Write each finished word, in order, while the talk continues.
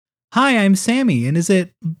Hi, I'm Sammy, and is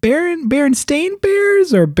it Berenstain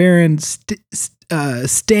Bears or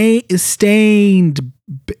Stained?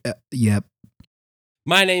 Yep.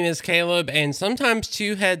 My name is Caleb, and sometimes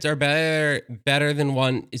two heads are better than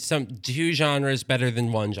one. Two genres better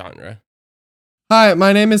than one genre. Hi,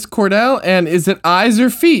 my name is Cordell, and is it eyes or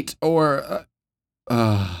feet or?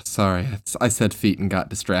 Sorry, I said feet and got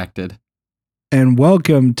distracted. And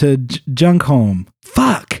welcome to Junk Home.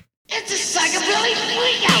 Fuck. It's a psychobilly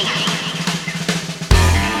freakout.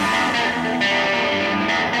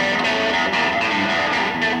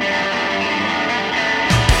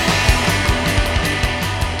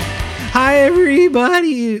 Hi,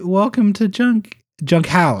 everybody. Welcome to Junk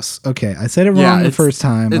House. Okay, I said it wrong the first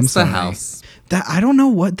time. I'm sorry. It's the house. I don't know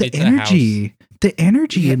what the energy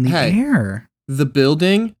in the air. The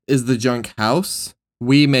building is the junk house.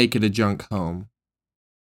 We make it a junk home.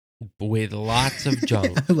 With lots of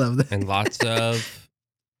junk. I love that. And lots of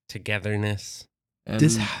togetherness. And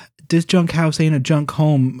this junk house ain't a junk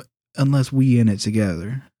home unless we in it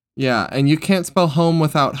together. Yeah, and you can't spell home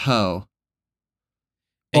without ho.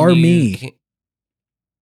 And or me.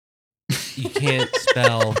 You can't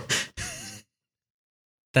spell.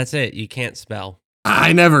 That's it. You can't spell.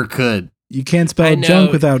 I never could. You can't spell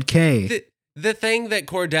junk without K. The thing that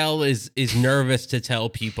Cordell is nervous to tell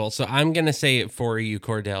people, so I'm going to say it for you,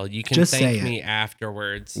 Cordell. You can just thank me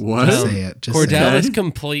afterwards. What? Just say it. Cordell is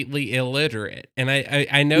completely illiterate, and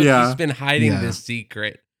I know he's been hiding this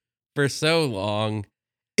secret for so long.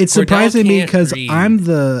 It's surprising me because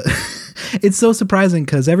it's so surprising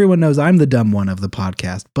because everyone knows I'm the dumb one of the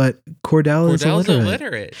podcast, but Cordell's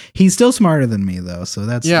illiterate. He's still smarter than me though, so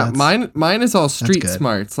that's mine is all street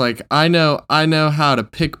smarts. Like I know how to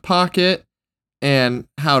pickpocket and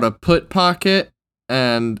how to put pocket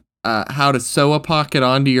and how to sew a pocket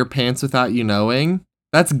onto your pants without you knowing.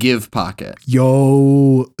 That's give pocket.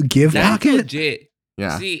 Yo, give that's pocket. Legit.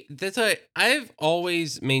 Yeah. See, I've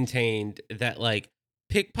always maintained that like.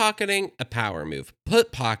 Pickpocketing, a power move.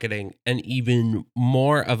 Put pocketing, an even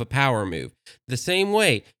more of a power move. The same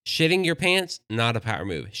way, shitting your pants, not a power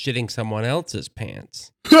move. Shitting someone else's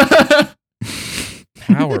pants.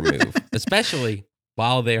 Power move. Especially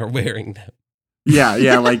while they are wearing them. Yeah,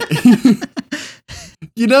 like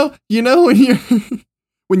you know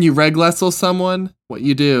when you reg wrestle someone, what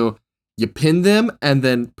you do, you pin them and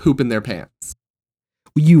then poop in their pants.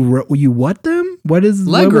 You what them? What is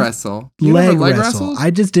leg wrestle? Leg wrestle.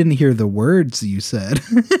 I just didn't hear the words you said.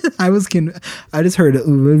 I just heard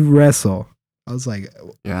wrestle. I was like,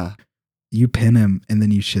 yeah. You pin him and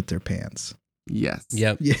then you shit their pants. Yes.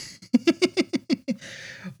 Yep. Yeah.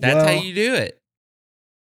 That's how you do it.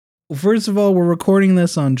 First of all, we're recording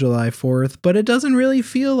this on July 4th, but it doesn't really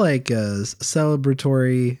feel like a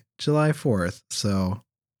celebratory July 4th. So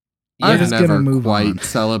I've never quite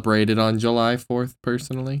celebrated on July 4th,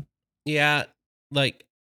 personally. Yeah, like,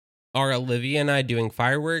 are Olivia and I doing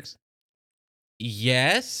fireworks?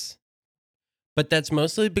 Yes, but that's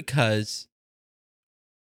mostly because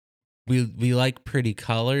we like pretty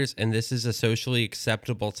colors, and this is a socially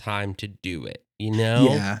acceptable time to do it, you know?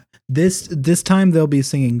 Yeah, this time they'll be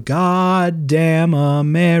singing "God Damn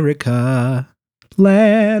America,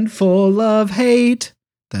 Land Full of Hate."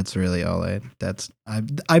 That's really all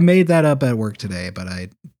I made that up at work today, but I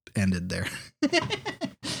ended there.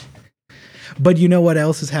 But you know what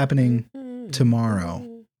else is happening tomorrow?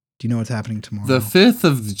 Do you know what's happening tomorrow? The 5th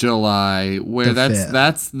of July, where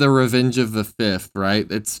that's the Revenge of the 5th, right?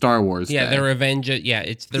 It's Star Wars Day. It's the Revenge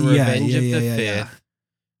of the 5th.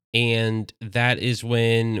 And that is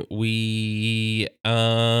when we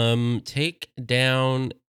take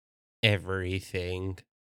down everything.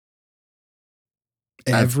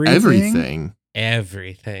 Everything.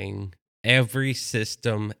 Every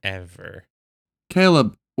system ever.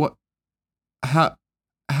 Caleb, what? How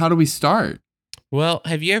do we start? Well,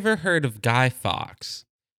 have you ever heard of Guy Fawkes?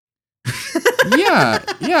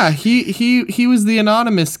 Yeah. He was the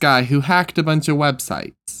anonymous guy who hacked a bunch of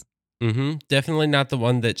websites. Mm-hmm. Definitely not the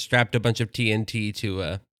one that strapped a bunch of TNT to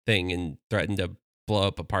a thing and threatened to blow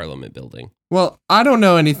up a parliament building. Well, I don't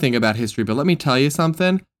know anything about history, but let me tell you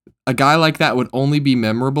something. A guy like that would only be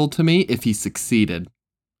memorable to me if he succeeded.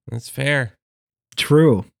 That's fair.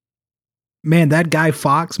 True. Man, that Guy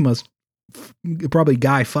Fawkes must probably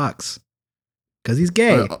Guy Fucks. Because he's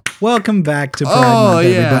gay. Welcome back to Pride Month,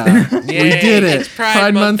 everybody. We did it. It's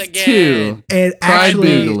Pride Month again. 2. And Pride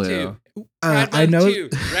actually, Boogaloo. I know.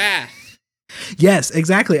 Wrath. Yes,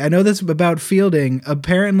 exactly. I know this about Fielding.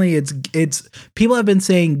 Apparently, it's people have been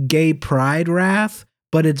saying Gay Pride Wrath,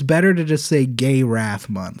 but it's better to just say Gay Wrath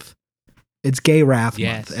Month. It's Gay Wrath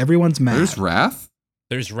Month. Everyone's mad. There's wrath?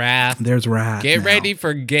 There's wrath. There's wrath. Get now. ready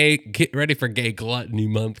for gay gluttony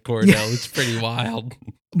month, Cordell. It's pretty wild.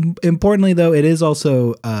 Importantly, though, it is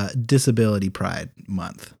also Disability Pride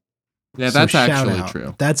Month. Yeah, So that's shout actually out.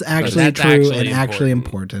 true. That's actually That's true actually and actually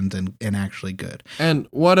important. important and actually good. And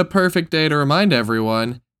what a perfect day to remind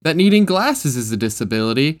everyone that needing glasses is a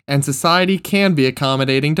disability, and society can be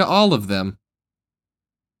accommodating to all of them.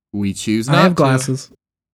 We choose not I have to. glasses.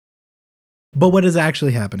 But what is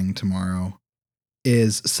actually happening tomorrow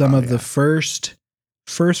is some of the first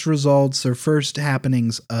results or first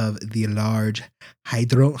happenings of the Large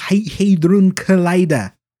Hadron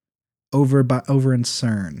Collider over in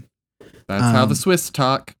CERN. That's how the Swiss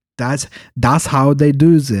talk. That's how they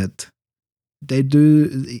do it. They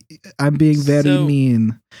do. I'm being very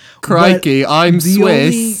mean. Crikey, I'm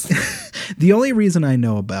Swiss. The only reason I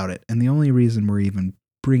know about it, and the only reason we're even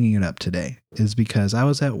bringing it up today, is because I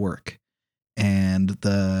was at work, and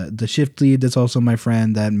the shift lead, that's also my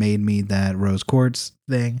friend that made me that rose quartz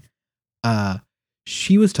thing.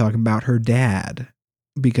 She was talking about her dad,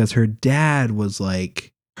 because her dad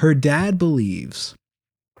believes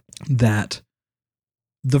that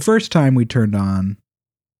the first time we turned on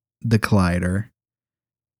the collider,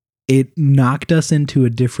 it knocked us into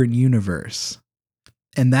a different universe.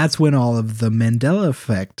 And that's when all of the Mandela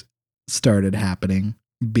effect started happening,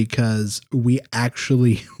 because we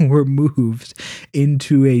actually were moved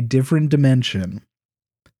into a different dimension.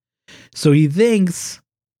 So he thinks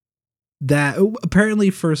that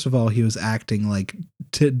apparently, first of all, he was acting like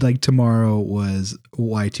tomorrow was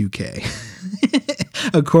Y2K.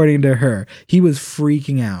 According to her, he was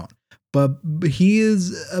freaking out. But he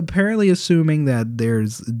is apparently assuming that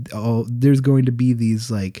there's going to be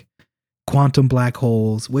these like quantum black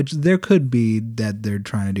holes, which there could be that they're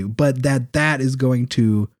trying to do, but that is going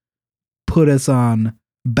to put us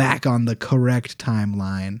back on the correct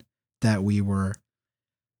timeline that we were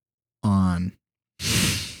on.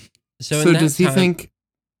 So does he think?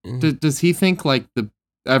 Does he think like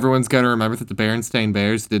everyone's got to remember that the Berenstain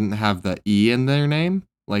Bears didn't have the E in their name?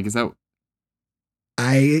 Like, is that?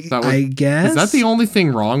 I guess. Is that the only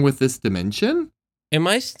thing wrong with this dimension? Am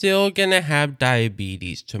I still gonna have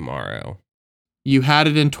diabetes tomorrow? You had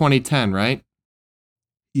it in 2010, right?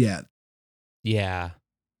 Yeah. Yeah.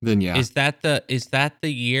 Then yeah. Is that the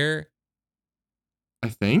year? I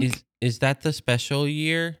think. Is that the special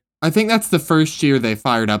year? I think that's the first year they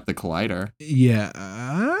fired up the collider. Yeah.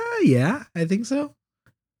 Yeah, I think so.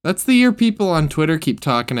 That's the year people on Twitter keep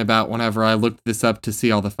talking about whenever I looked this up to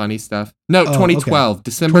see all the funny stuff. No, 2012. Okay.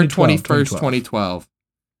 December 21st, 2012.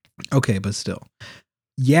 Okay, but still.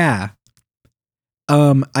 Yeah.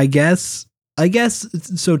 I guess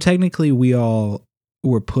so technically we all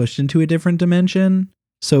were pushed into a different dimension.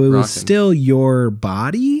 So it was still your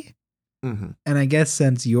body. Mm-hmm. And I guess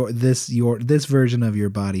since this version of your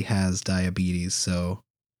body has diabetes, so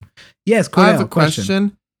yes, Cordell, I have a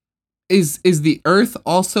question. Is the Earth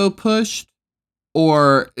also pushed,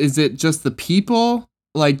 or is it just the people?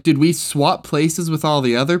 Like, did we swap places with all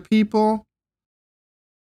the other people?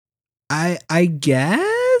 I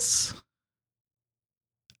guess.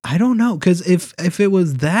 I don't know, because if it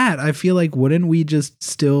was that, I feel like wouldn't we just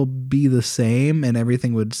still be the same and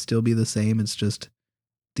everything would still be the same? It's just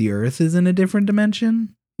the Earth is in a different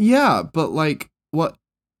dimension. Yeah, but like what?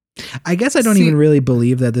 I guess I don't even really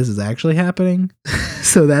believe that this is actually happening.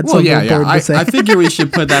 So that's important to say. I figure we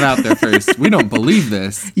should put that out there first. We don't believe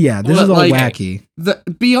this. Yeah, this is all wacky.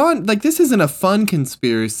 This isn't a fun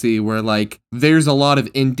conspiracy where like there's a lot of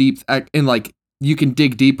in-depth and like you can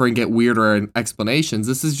dig deeper and get weirder explanations.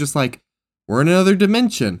 This is just like we're in another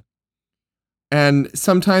dimension, and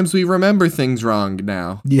sometimes we remember things wrong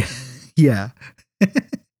now. Yeah, yeah.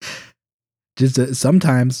 Just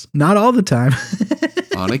sometimes, not all the time.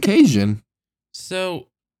 On occasion. So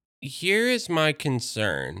here is my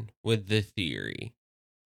concern with the theory.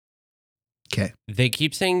 Okay. They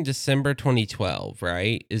keep saying December 2012,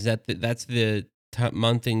 right? Is that's the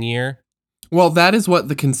month and year? Well, that is what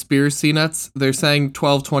the conspiracy nuts, they're saying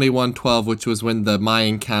 12/21/12, which was when the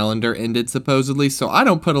Mayan calendar ended supposedly. So I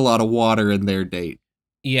don't put a lot of water in their date.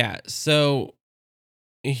 Yeah. So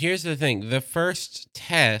here's the thing. The first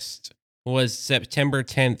test was September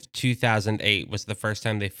 10th, 2008 was the first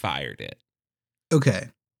time they fired it. Okay.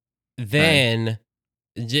 Then,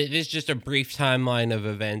 this is just a brief timeline of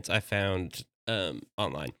events I found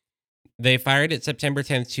online. They fired it September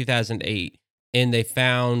 10th, 2008, and they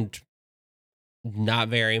found not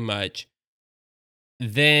very much.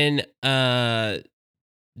 Then in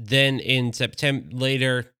September,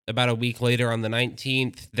 later, about a week later on the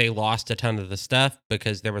 19th, they lost a ton of the stuff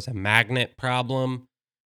because there was a magnet problem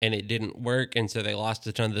and it didn't work. And so they lost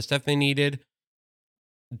a ton of the stuff they needed.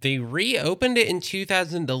 They reopened it in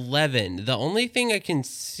 2011. The only thing I can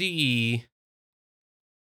see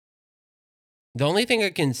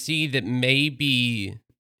that may be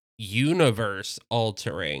universe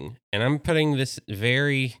altering, and I'm putting this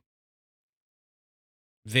very,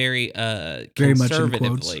 very Very much in quotes.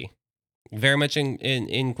 conservatively, very much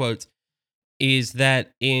in quotes, is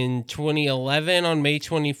that in 2011 on May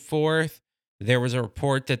 24th, there was a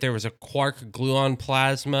report that there was a quark gluon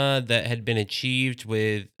plasma that had been achieved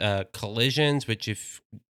with collisions, which if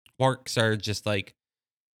quarks are just like...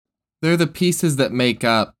 They're the pieces that make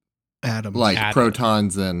up Atoms. like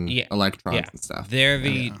protons and electrons and stuff. They're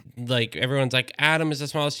the, like, everyone's like, atom is the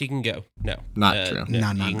smallest you can go. No. Not true.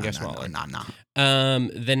 No, you can go smaller.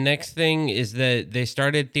 The next thing is that they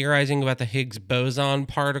started theorizing about the Higgs boson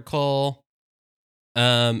particle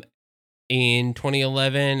in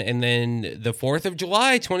 2011, and then the 4th of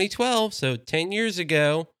July, 2012, so 10 years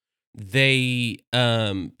ago, they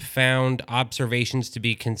found observations to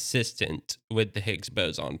be consistent with the Higgs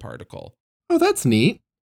boson particle. Oh, that's neat.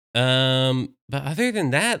 But other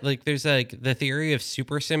than that, like, there's like the theory of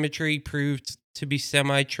supersymmetry proved to be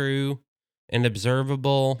semi-true and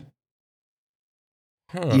observable.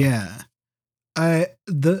 Huh. Yeah.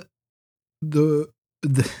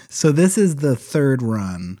 So this is the third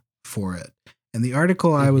run for it. And the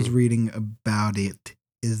article I was reading about it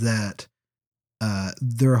is that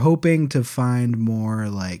they're hoping to find more,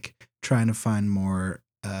 like trying to find more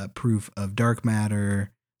proof of dark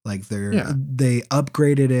matter. Like they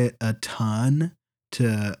upgraded it a ton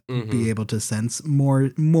to be able to sense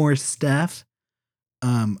more stuff.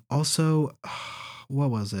 Also, what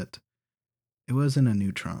was it? It wasn't a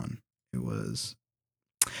neutron. It was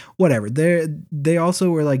whatever. They also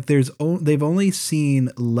were like, they've only seen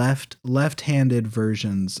left-handed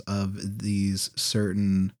versions of these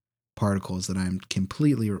certain particles that I'm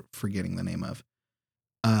completely forgetting the name of.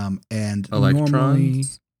 And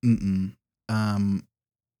electrons.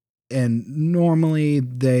 And normally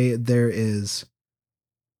there is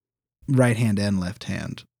right hand and left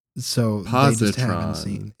hand. So they just haven't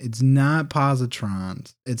seen. It's not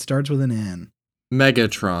positrons. It starts with an N.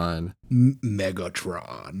 Megatron.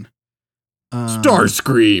 Megatron.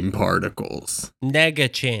 Starscream particles.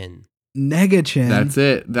 Negachin. That's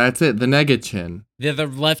it. The negachin. They're the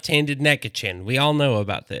left-handed negachin. We all know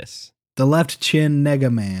about this. The left chin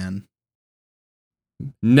Negaman.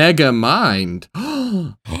 Negamind.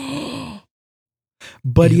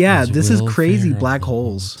 But yeah, this is crazy black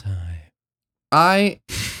holes. I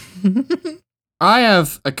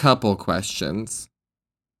have a couple questions.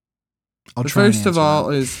 First of all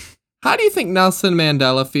is, how do you think Nelson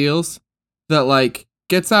Mandela feels that, like,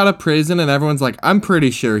 gets out of prison and everyone's like, I'm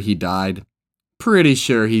pretty sure he died. Pretty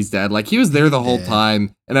sure he's dead. Like, he was there the whole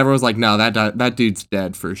time and everyone's like, no, that dude's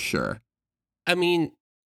dead for sure. I mean,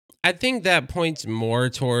 I think that points more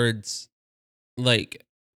towards, like,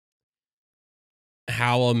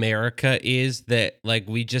 how America is, that, like,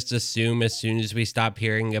 we just assume as soon as we stop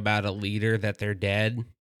hearing about a leader that they're dead.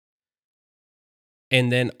 And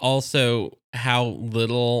then also how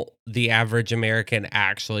little the average American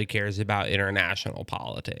actually cares about international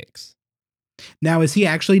politics. Now, is he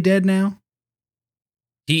actually dead now?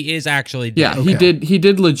 He is actually dead. Yeah, he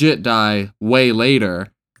did legit die way later.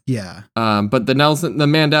 Yeah. But the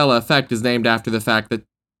Mandela effect is named after the fact that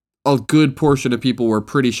a good portion of people were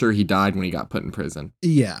pretty sure he died when he got put in prison.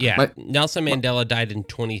 Yeah. Yeah. Nelson Mandela died in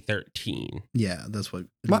 2013. Yeah, that's what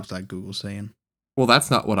it looks like Google's saying. Well, that's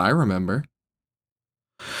not what I remember.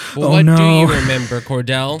 Well, what do you remember,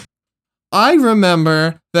 Cordell? I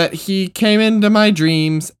remember that he came into my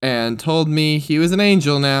dreams and told me he was an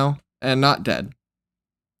angel now and not dead.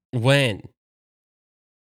 When?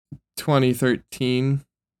 2013.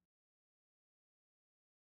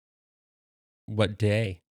 What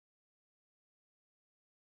day?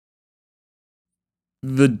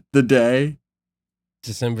 The day.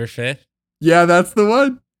 December 5th? Yeah, that's the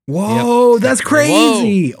one. Whoa, that's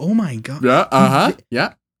crazy. Whoa. Oh my God. Yeah,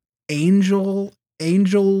 yeah. Angel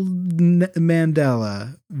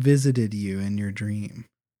Mandela visited you in your dream.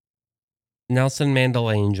 Nelson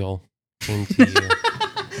Mandela Angel came to you.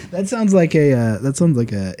 That sounds like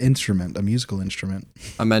a instrument, a musical instrument.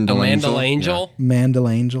 A Mandela Angel? Yeah.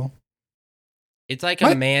 Mandela Angel. It's like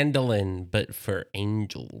a mandolin, but for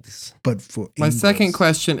angels. My second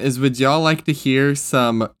question is, would y'all like to hear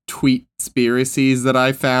some tweet-spiracies that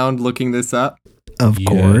I found looking this up? Of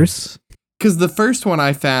course. Because the first one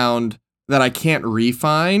I found that I can't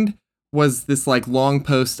re-find was this, like, long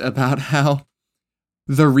post about how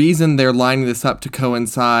the reason they're lining this up to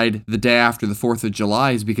coincide the day after the 4th of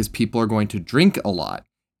July is because people are going to drink a lot.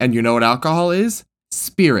 And you know what alcohol is?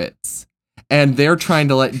 Spirits. And they're trying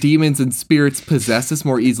to let demons and spirits possess us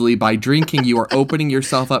more easily. By drinking, you are opening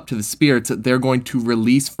yourself up to the spirits that they're going to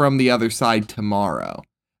release from the other side tomorrow.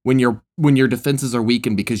 When your defenses are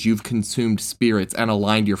weakened because you've consumed spirits and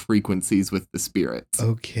aligned your frequencies with the spirits.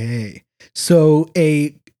 Okay. So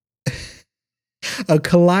a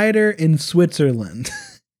collider in Switzerland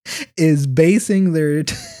is basing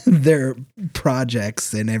their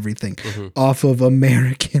projects and everything off of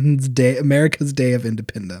America's Day of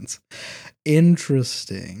Independence.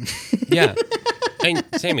 Interesting. Yeah. Hey,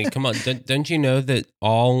 Sammy, come on. Don't you know that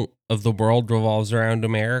all of the world revolves around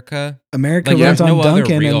America? America Like, runs there's on no other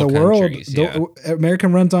Duncan, and real the world. countries, yeah. America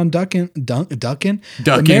runs on Duncan. Duncan. Ducking.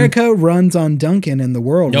 America runs on Duncan, and the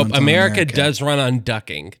world. Nope, runs on America does run on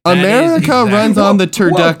ducking. America runs on the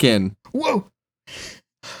turducken. Whoa.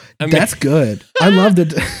 That's good. I loved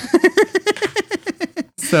it.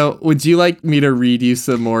 So, would you like me to read you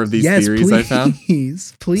some more of these theories I found?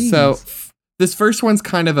 Please. So, this first one's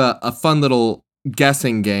kind of a fun little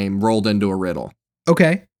guessing game rolled into a riddle.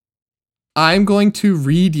 Okay. I'm going to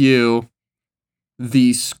read you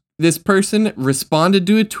this person responded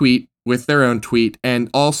to a tweet with their own tweet and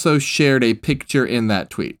also shared a picture in that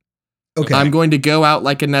tweet. Okay. I'm going to go out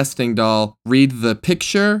like a nesting doll, read the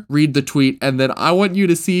picture, read the tweet, and then I want you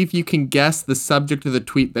to see if you can guess the subject of the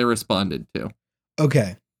tweet they responded to.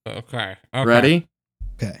 Okay. Okay. Ready?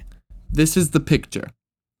 Okay. This is the picture.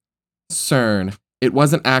 CERN. It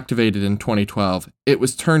wasn't activated in 2012. It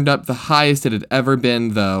was turned up the highest it had ever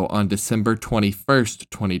been, though, on December 21st,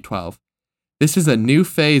 2012. This is a new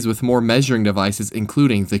phase with more measuring devices,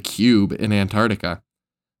 including the Cube in Antarctica.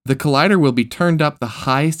 The collider will be turned up the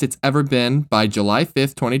highest it's ever been by July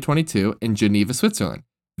 5th, 2022 in Geneva, Switzerland.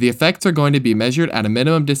 The effects are going to be measured at a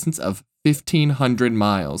minimum distance of 1,500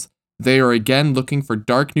 miles. They are again looking for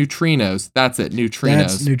dark neutrinos. That's it, neutrinos.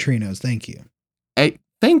 That's neutrinos. Thank you.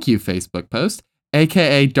 Thank you, Facebook post.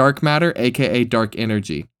 AKA dark matter, AKA dark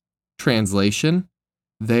energy. Translation: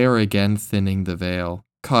 they are again thinning the veil,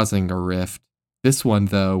 causing a rift. This one,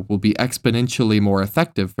 though, will be exponentially more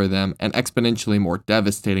effective for them and exponentially more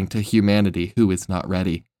devastating to humanity who is not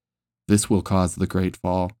ready. This will cause the great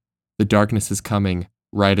fall. The darkness is coming.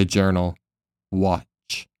 Write a journal.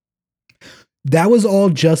 Watch. That was all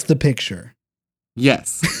just the picture.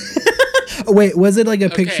 Yes. Wait, was it like a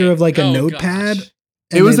picture of like a notepad? Gosh.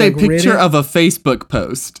 It was a picture of a Facebook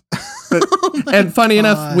post. And funny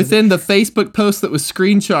enough, within the Facebook post that was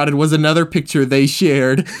screenshotted was another picture they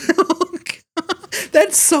shared. Oh, God.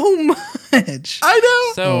 That's so much. I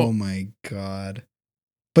know. So, oh my God.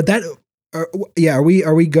 But that, are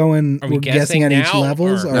we going? Are we we're guessing at each now,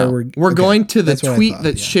 levels, or- No, we're going to the That's what I tweet thought,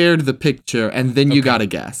 that yeah. shared the picture, and then you Okay. gotta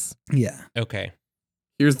guess. Yeah. okay.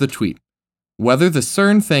 Here's the tweet. Whether the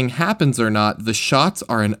CERN thing happens or not, the shots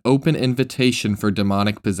are an open invitation for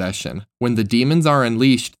demonic possession. When the demons are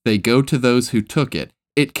unleashed, they go to those who took it.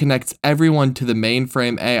 It connects everyone to the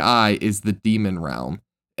mainframe AI is the demon realm.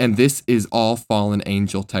 And this is all fallen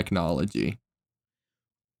angel technology.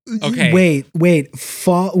 Okay. Wait.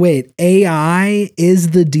 AI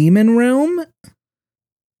is the demon realm?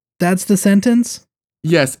 That's the sentence?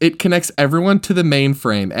 Yes, it connects everyone to the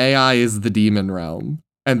mainframe. AI is the demon realm.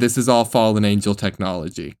 And this is all fallen angel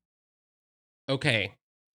technology. Okay.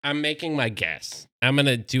 I'm making my guess. I'm going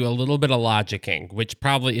to do a little bit of logicking, which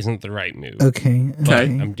probably isn't the right move. Okay. But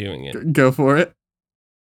Okay. I'm doing it. Go for it.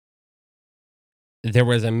 There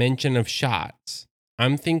was a mention of shots.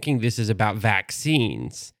 I'm thinking this is about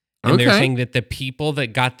vaccines. And they're Okay. saying that the people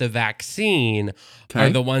that got the vaccine are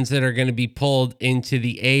Okay. the ones that are going to be pulled into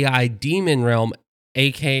the AI demon realm,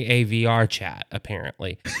 aka VR chat,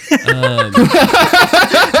 apparently.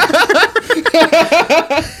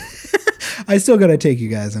 I still got to take you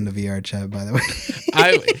guys into VR chat, by the way.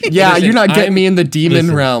 Yeah, Listen, you're not getting I'm- me in the demon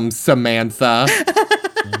listen. realm, Samantha.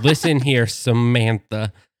 Listen here,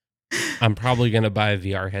 Samantha. I'm probably going to buy a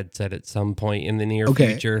VR headset at some point in the near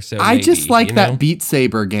future. So I just maybe, like you that know? Beat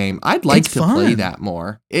Saber game. I'd like It's to play fun. that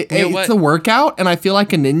more. You know It's what? a workout, and I feel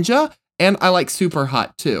like a ninja, and I like Super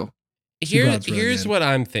Hot too. Superhot's really Here's good. what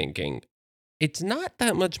I'm thinking. It's not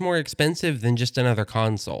that much more expensive than just another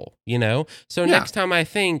console, you know? So Yeah. next time I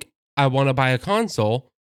think I want to buy a console,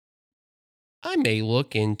 I may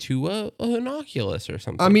look into an Oculus or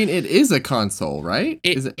something. I mean, it is a console, right?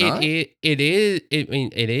 it Is it not? it is. I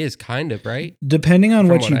mean, it is kind of, right? Depending on From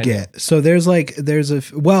what what you I know. get. So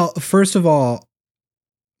well, first of all,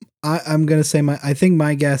 I'm gonna say I think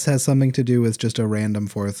my guess has something to do with just a random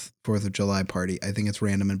Fourth of July party. I think it's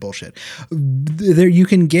random and bullshit. There you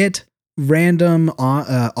can get random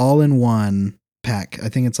all-in-one pack. I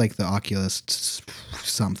think it's like the Oculus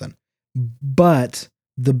something. But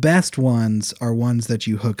the best ones are ones that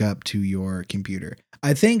you hook up to your computer.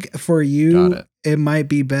 I think for you, it might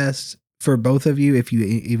be best for both of you, if you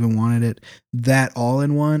even wanted it, that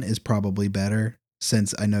all-in-one is probably better,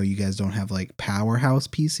 since I know you guys don't have like powerhouse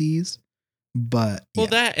PCs. But well,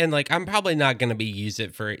 that and like I'm probably not going to be using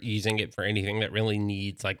it for anything that really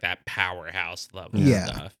needs like that powerhouse level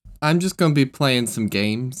stuff. I'm just going to be playing some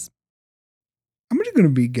games. I'm just going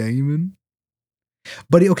to be gaming.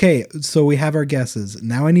 But okay, so we have our guesses.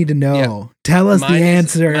 Now I need to know. Yeah. Tell us the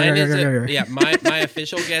answer. My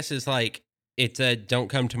official guess is like it's a "don't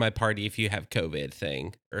come to my party if you have COVID"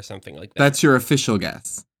 thing or something like that. That's your official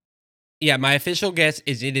guess. Yeah, my official guess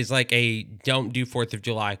is it is like a "don't do 4th of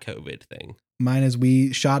July COVID" thing. Mine is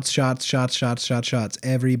shots,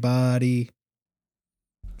 everybody.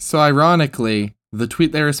 So ironically, the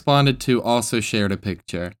tweet they responded to also shared a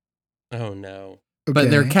picture. Oh no. Okay.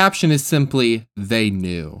 But their caption is simply, "They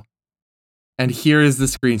knew." And here is the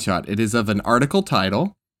screenshot. It is of an article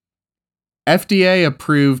title. FDA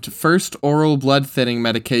approved first oral blood thinning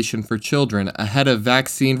medication for children ahead of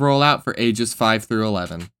vaccine rollout for ages 5 through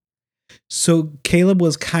 11. So Caleb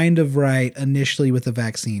was kind of right initially with the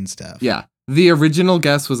vaccine stuff. Yeah. The original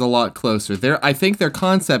guess was a lot closer. I think their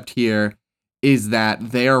concept here is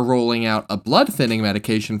that they are rolling out a blood thinning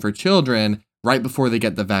medication for children right before they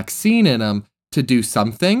get the vaccine in them to do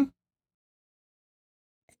something.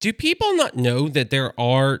 Do people not know that there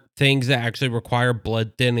are things that actually require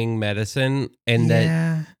blood thinning medicine and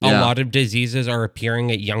that a lot of diseases are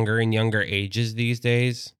appearing at younger and younger ages these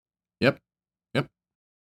days? Yep.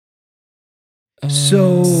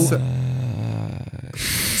 So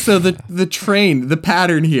the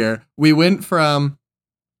pattern here, we went from,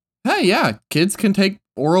 hey, yeah, kids can take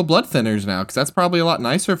oral blood thinners now because that's probably a lot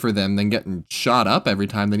nicer for them than getting shot up every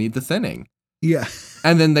time they need the thinning. Yeah.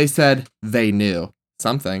 And then they said they knew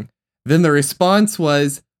something. Then the response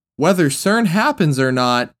was, whether CERN happens or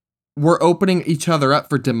not, we're opening each other up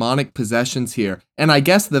for demonic possessions here. And I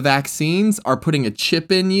guess the vaccines are putting a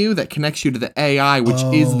chip in you that connects you to the AI, which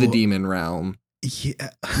is the demon realm. Yeah.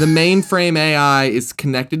 The mainframe AI is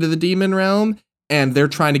connected to the demon realm, and they're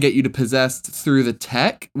trying to get you to possess through the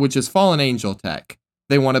tech, which is fallen angel tech.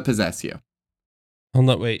 They want to possess you. Hold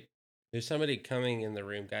on, wait. There's somebody coming in the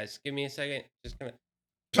room, guys. Give me a second. Just gonna.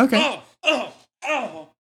 Okay.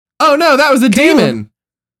 Oh no, that was a demon.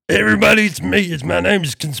 Everybody, it's me. My name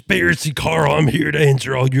is Conspiracy Carl. I'm here to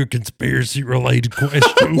answer all your conspiracy-related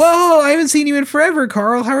questions. Whoa, I haven't seen you in forever,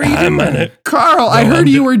 Carl. How are you doing? Carl, I heard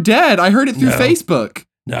you were dead. I heard it through Facebook.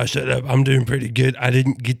 No, shut up. I'm doing pretty good. I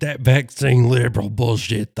didn't get that vaccine liberal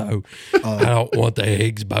bullshit, though. I don't want the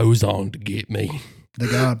Higgs boson to get me. The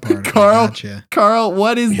God part. Carl,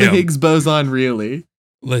 what is the Higgs boson really?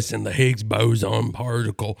 Listen, the Higgs boson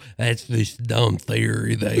particle, that's this dumb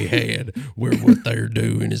theory they had where what they're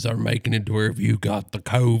doing is they're making it to where if you got the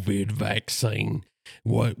COVID vaccine,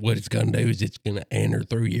 what it's going to do is it's going to enter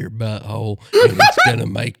through your butthole and it's going to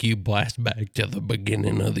make you blast back to the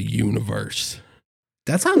beginning of the universe.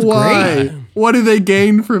 That sounds great. What do they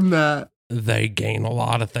gain from that? They gain a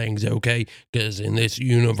lot of things, okay? Because in this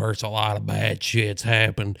universe, a lot of bad shit's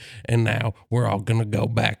happened, and now we're all gonna go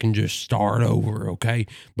back and just start over, okay?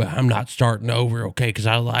 But I'm not starting over, okay? Because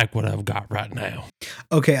I like what I've got right now.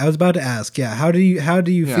 Okay, I was about to ask, how do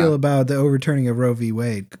you feel about the overturning of Roe v.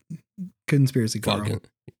 Wade? Conspiracy, Carl.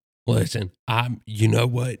 Listen, you know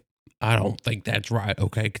what? I don't think that's right,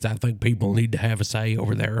 okay? Because I think people need to have a say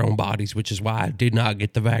over their own bodies, which is why I did not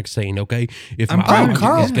get the vaccine, okay? If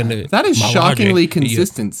Carl, that is shockingly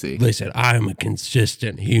consistency. Listen, I am a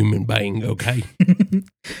consistent human being, okay?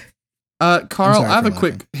 Carl, I have a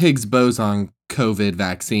quick Higgs boson COVID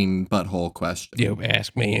vaccine butthole question.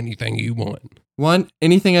 Ask me anything you want. One,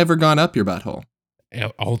 anything ever gone up your butthole?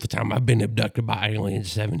 All the time. I've been abducted by aliens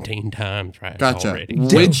 17 times, right? Gotcha. Already.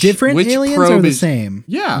 Different aliens or the same?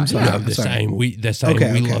 Yeah. The same. We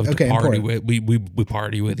love to party with. We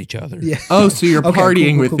party with each other. Yeah. Oh, so you're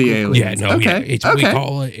partying with the aliens? Yeah. No. Okay. Yeah. We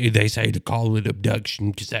call it. They say to call it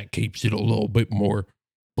abduction because that keeps it a little bit more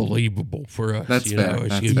believable for us. That's fair.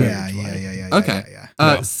 Yeah.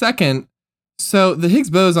 Okay. Second, so the Higgs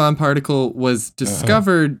boson particle was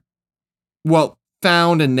discovered.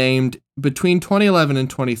 Found and named between 2011 and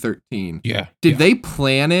 2013. Yeah. Did they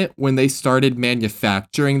plan it when they started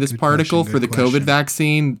manufacturing this particle for the COVID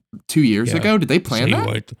vaccine 2 years ago? Did they plan that?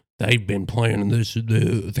 What? They've been planning this.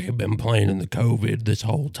 They've been planning the COVID this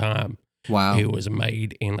whole time. Wow. It was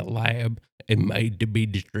made in a lab and made to be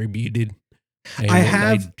distributed. I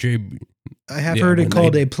have heard it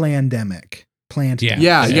called a plandemic. plant.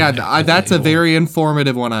 Yeah. That's a very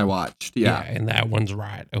informative one I watched. Yeah, Yeah. and that one's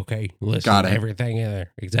right. Okay, listen, Got it. everything in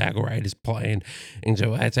there exactly right is planned, and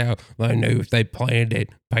so that's how they knew if they planned it,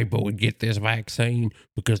 people would get this vaccine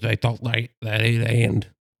because they thought that it'd end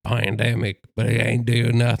pandemic, but it ain't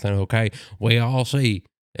doing nothing. Okay, we all see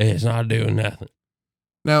it's not doing nothing.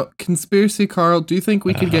 Now, conspiracy Carl, do you think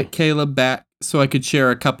we could get Caleb back so I could share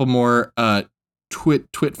a couple more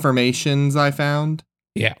twit formations I found?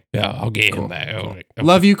 Yeah, I'll get him back. Okay.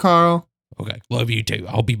 Love you, Carl. Okay, love you too.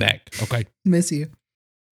 I'll be back. Okay, Miss you.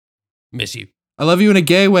 miss you. I love you in a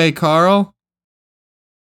gay way, Carl.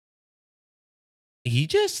 He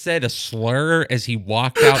just said a slur as he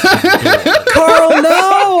walked out the door. Carl,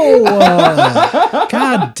 no!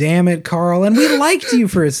 God damn it, Carl. And we liked you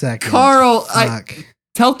for a second. Carl, Fuck.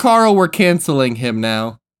 tell Carl we're canceling him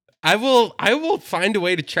now. I will find a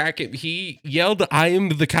way to track him. He yelled, "I am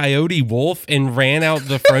the coyote wolf," and ran out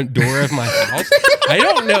the front door of my house. I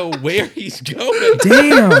don't know where he's going.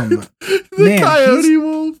 Damn. The coyote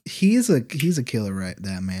wolf. He's a killer, right?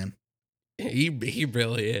 That man. He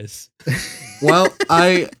really is. Well,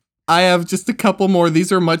 I have just a couple more.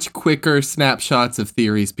 These are much quicker snapshots of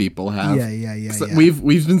theories people have. Yeah. So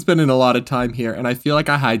we've been spending a lot of time here, and I feel like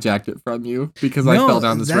I hijacked it from you because I fell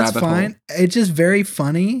down this rabbit hole. It's just very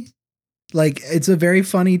funny. Like, it's a very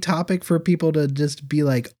funny topic for people to just be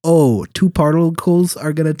like, oh, 2 particles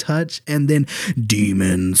are going to touch and then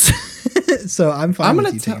demons. So I'm fine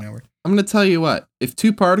with you taking over. I'm going to tell you what. If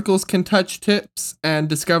 2 particles can touch tips and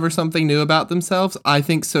discover something new about themselves, I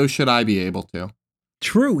think so should I be able to.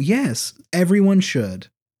 True, yes. Everyone should.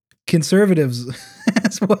 Conservatives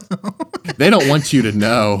as well. They don't want you to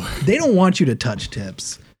know. They don't want you to touch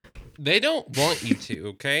tips. They don't want you to,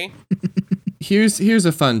 okay? Here's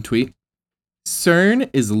a fun tweet. CERN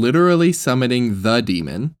is literally summoning the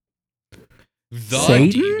demon. The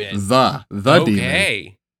Satan? demon. The demon.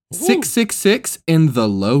 Okay. 666 in the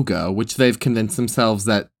logo, which they've convinced themselves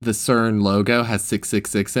that the CERN logo has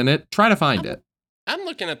 666 in it. Try to find it. I'm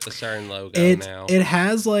looking up the CERN logo now. It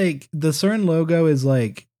has like the CERN logo is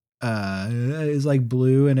like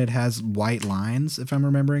blue and it has white lines, if I'm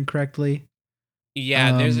remembering correctly.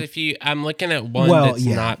 Yeah, there's a few. I'm looking at one that's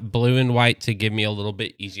not blue and white to give me a little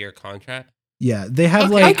bit easier contrast. Yeah, they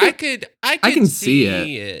have Okay, like I can see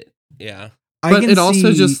see it. Yeah. But it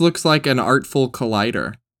also just looks like an artful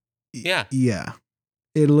collider. Yeah. Yeah.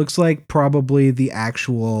 It looks like probably the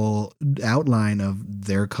actual outline of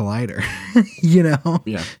their collider, you know?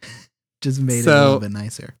 Yeah. Just made it a little bit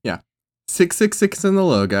nicer. Yeah. 666 in the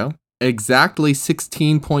logo, exactly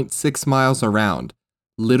 16.6 miles around.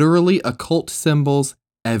 Literally occult symbols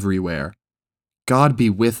everywhere. God be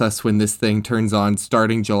with us when this thing turns on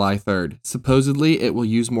starting July 3rd. Supposedly, it will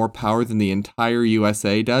use more power than the entire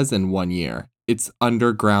USA does in 1 year. It's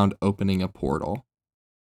underground opening a portal.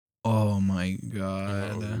 Oh my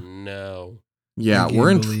God. Oh, no. Yeah,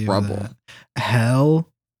 we're in trouble. That.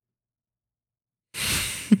 Hell.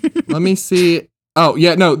 Let me see. Oh,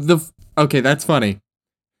 yeah, no, okay, that's funny.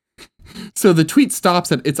 So the tweet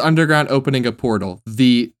stops at it's underground opening a portal.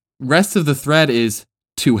 The rest of the thread is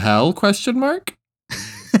to hell ?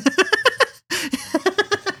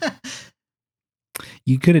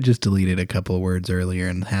 You could have just deleted a couple of words earlier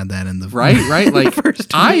and had that in the right. Like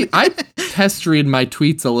first I test read my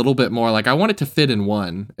tweets a little bit more. Like I want it to fit in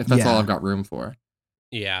one, if that's all I've got room for.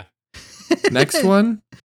 Yeah. Next one.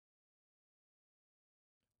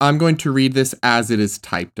 I'm going to read this as it is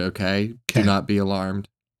typed. Okay. Do not be alarmed.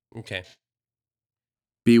 Okay.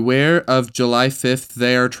 Beware of July 5th.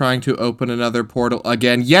 They are trying to open another portal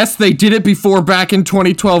again. Yes, they did it before back in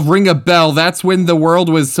 2012. Ring a bell. That's when the world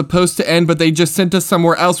was supposed to end, but they just sent us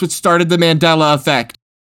somewhere else, which started the Mandela effect.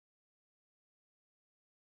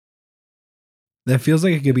 That feels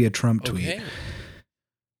like it could be a Trump tweet. Okay.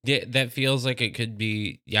 Yeah, that feels like it could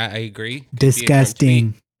be. Yeah, I agree. Could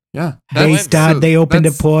Disgusting. Yeah. They opened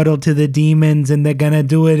a portal to the demons and they're gonna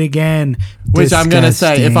do it again. Which I'm gonna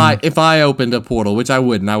say, if I opened a portal, which I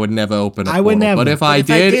wouldn't, I would never open a portal. Would never. But if I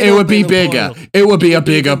did, it would be bigger. It would be a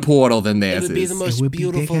bigger portal than theirs. It would be the most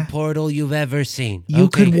beautiful portal you've ever seen. You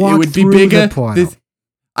could walk it would be through bigger. the portal.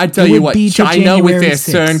 I tell you what, China with their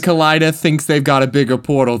 6th. CERN Collider thinks they've got a bigger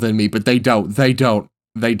portal than me, but they don't.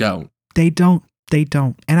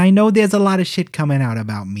 And I know there's a lot of shit coming out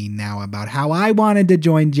about me now about how I wanted to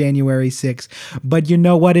join January 6th, but you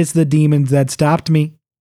know what? It's the demons that stopped me.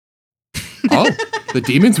 Oh, the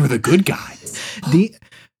demons were the good guys.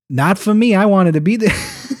 Not for me. I wanted to be there.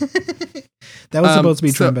 That was supposed to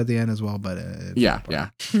be Trump at the end as well, but yeah.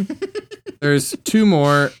 There's 2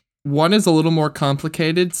 more. One is a little more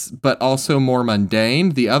complicated, but also more mundane.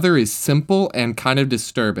 The other is simple and kind of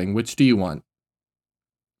disturbing. Which do you want?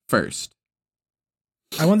 first.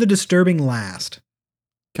 I want the disturbing last.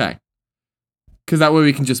 Okay. Because that way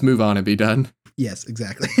we can just move on and be done. Yes,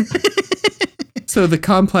 exactly. So the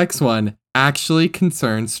complex one actually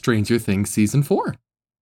concerns Stranger Things Season 4.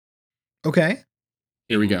 Okay.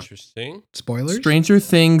 Here we go. Interesting. Spoilers? Stranger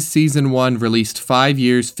Things Season 1 released 5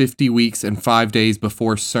 years, 50 weeks, and 5 days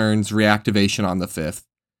before CERN's reactivation on the 5th.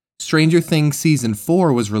 Stranger Things Season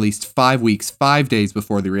 4 was released 5 weeks, 5 days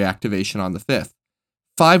before the reactivation on the 5th.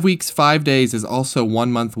 5 weeks, 5 days is also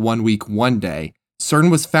 1 month, 1 week, 1 day.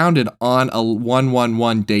 CERN was founded on a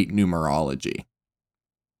 111 date numerology.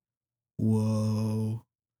 Whoa.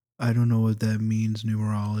 I don't know what that means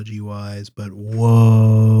numerology-wise, but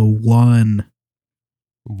whoa, 1.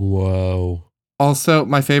 Whoa. Also,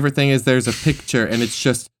 my favorite thing is there's a picture and it's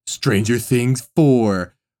just Stranger Things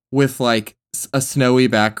 4 with like a snowy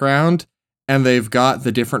background, and they've got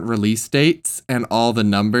the different release dates and all the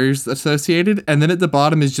numbers associated, and then at the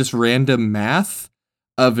bottom is just random math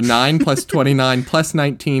of 9 plus 29 plus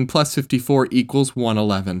 19 plus 54 equals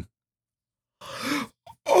 111.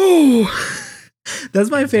 Oh! That's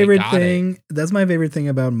my They favorite got thing. That's my favorite thing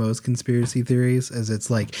about most conspiracy theories, is it's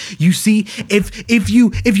like, you see, if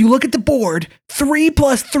you look at the board, 3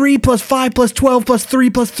 plus 3 plus 5 plus 12 plus 3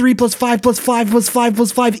 plus 3 plus 5 plus 5 plus 5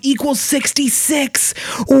 plus 5 equals 66.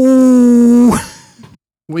 Ooh.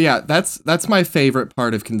 Well, yeah, that's my favorite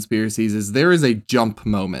part of conspiracies is there is a jump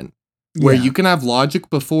moment where Yeah. you can have logic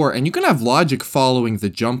before and you can have logic following the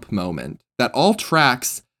jump moment that all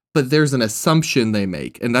tracks, but there's an assumption they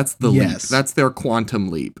make, and that's the leap. Yes. That's their quantum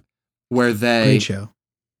leap, where they Great show.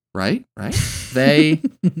 right, they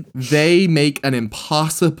make an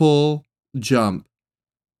impossible jump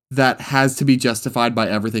that has to be justified by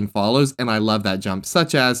everything follows, and I love that jump.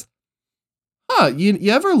 Such as,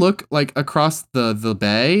 you ever look like across the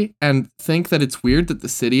bay and think that it's weird that the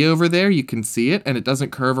city over there, you can see it and it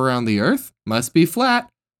doesn't curve around the earth? Must be flat.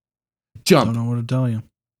 Jump. Don't know what to tell you.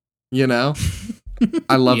 You know?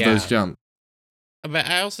 I love Yeah. those jumps. But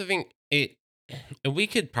I also think we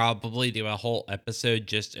could probably do a whole episode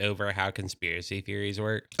just over how conspiracy theories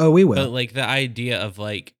work. Oh, we will. But like the idea of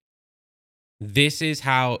like, this is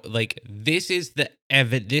how, like, this is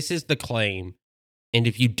the claim. And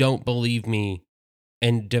if you don't believe me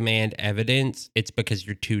and demand evidence, it's because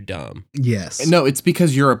you're too dumb. Yes. No, it's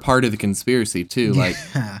because you're a part of the conspiracy too. Like,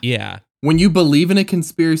 Yeah. Yeah. when you believe in a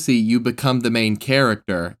conspiracy, you become the main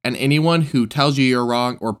character, and anyone who tells you you're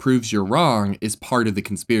wrong or proves you're wrong is part of the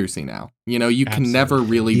conspiracy now. You know, you can never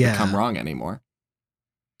Absolutely. really Yeah. become wrong anymore.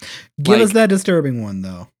 Give Like- us that disturbing one,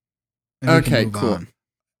 though. and we can Okay, move cool. on.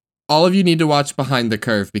 All of you need to watch Behind the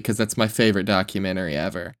Curve because that's my favorite documentary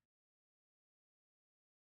ever.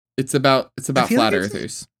 It's about feel flat like it's-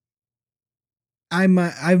 earthers. I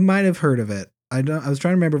might have heard of it. I was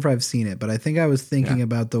trying to remember if I've seen it, but I think I was thinking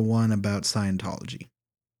about the one about Scientology.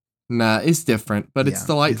 Nah, it's different, but Yeah, it's it's a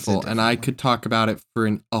delightful, different and I one. could talk about it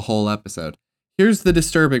for a whole episode. Here's the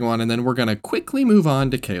disturbing one, and then we're gonna quickly move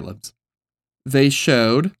on to Caleb's. They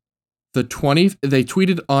showed they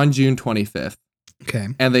tweeted on June 25th, Okay.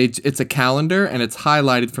 and it's a calendar, and it's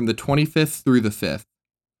highlighted from the 25th through the 5th.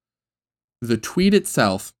 The tweet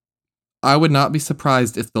itself: I would not be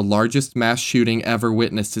surprised if the largest mass shooting ever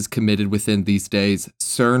witnessed is committed within these days.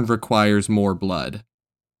 CERN requires more blood.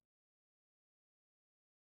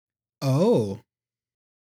 Oh.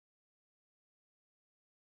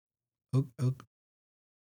 Oh.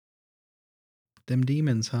 Them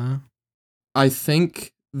demons, huh? I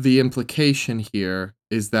think the implication here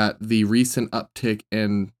is that the recent uptick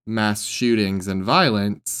in mass shootings and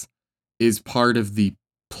violence is part of the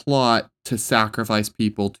plot to sacrifice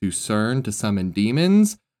people to CERN to summon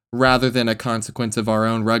demons, rather than a consequence of our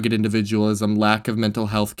own rugged individualism, lack of mental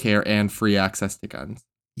health care, and free access to guns.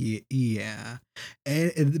 Yeah.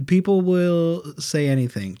 And people will say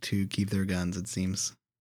anything to keep their guns, it seems.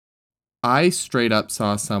 I straight up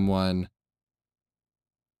saw someone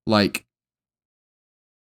like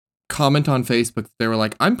comment on Facebook. They were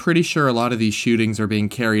like, I'm pretty sure a lot of these shootings are being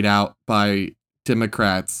carried out by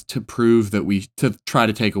Democrats to prove that to try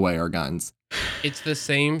to take away our guns. It's the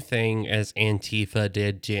same thing as Antifa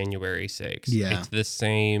did January 6th. Yeah. It's the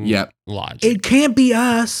same Yep. logic. It can't be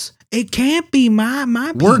us. It can't be my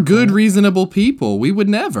people. We're good, reasonable people. We would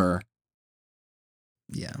never.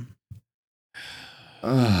 Yeah.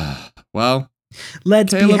 Well,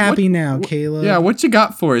 Let's be Caleb, happy what- now, what- Caleb. yeah, what you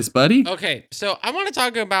got for us, buddy? Okay, so I want to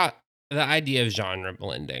talk about the idea of genre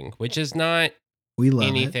blending, which is not We love it.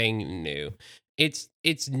 anything new. It's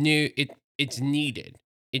new. It's needed.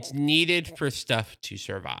 It's needed for stuff to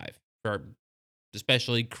survive, for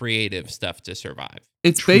especially creative stuff to survive.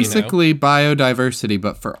 It's True. basically biodiversity,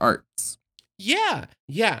 but for arts.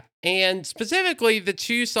 Yeah. And specifically, the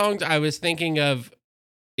two songs I was thinking of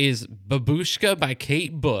is Babushka by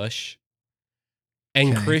Kate Bush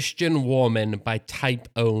and Okay. Christian Woman by Type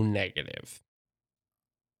O Negative.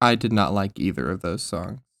 I did not like either of those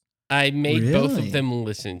songs. I made both Really? of them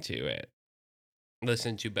listen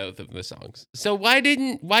to both of the songs. So why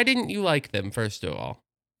didn't you like them, first of all?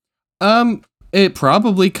 It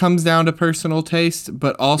probably comes down to personal taste,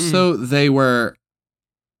 but also they were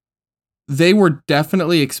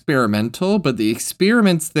definitely experimental, but the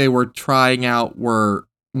experiments they were trying out were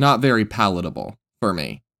not very palatable for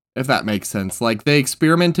me, if that makes sense. Like, they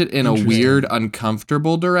experimented in a weird,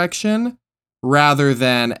 uncomfortable direction rather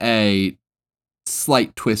than a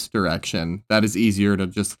slight twist direction that is easier to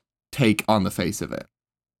just take on the face of it.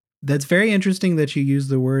 That's very interesting that you use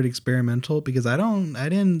the word experimental, because I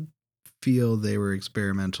didn't feel they were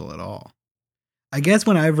experimental at all. I guess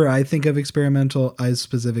whenever I think of experimental, I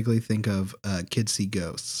specifically think of Kids See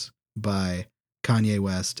Ghosts by Kanye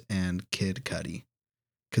West and Kid Cudi,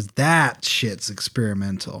 because that shit's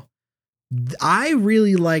experimental. I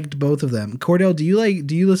really liked both of them. Cordell, do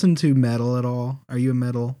you listen to metal at all? Are you a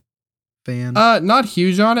metal fan? Not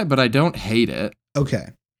huge on it, but I don't hate it. Okay.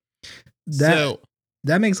 That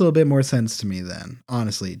makes a little bit more sense to me then,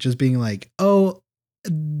 honestly. Just being like, oh,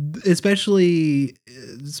 especially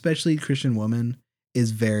Christian Woman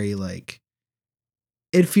is very like,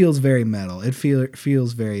 it feels very metal. It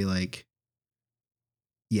feels very like,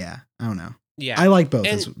 yeah, I don't know. Yeah. I like both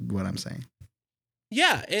is what I'm saying.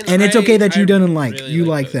 Yeah. And it's okay that you don't like, really you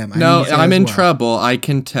like both. them. No, say I'm as in well. trouble. I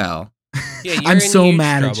can tell. Yeah, you're I'm in so huge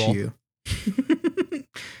mad trouble. at you.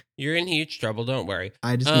 You're in huge trouble, don't worry.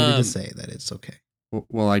 I just needed to say that it's okay.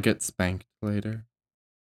 Will I get spanked later?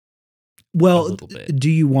 Well, little bit. do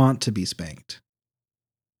you want to be spanked?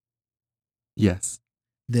 Yes.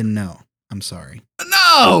 Then no. I'm sorry.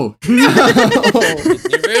 No! No! You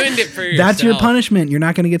ruined it for yourself. That's your punishment. You're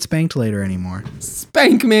not going to get spanked later anymore.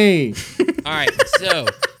 Spank me! All right, so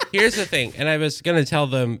here's the thing. And I was going to tell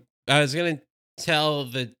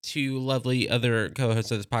the two lovely other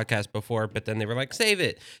co-hosts of this podcast before, but then they were like, save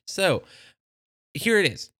it. So here it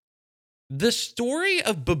is. The story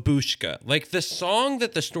of Babushka, like the song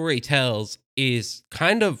that the story tells, is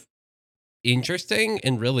kind of interesting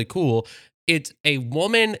and really cool. It's a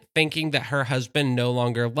woman thinking that her husband no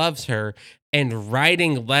longer loves her and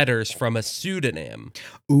writing letters from a pseudonym.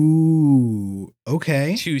 Ooh,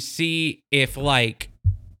 okay. To see if like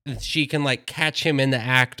she can like catch him in the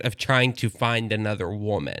act of trying to find another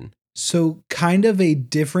woman. So kind of a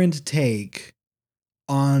different take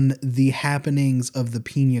on the happenings of the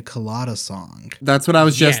Pina Colada song. That's what I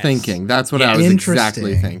was just Yes. thinking. That's what Yeah. I was Interesting.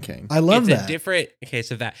 exactly thinking. I love It's that. a different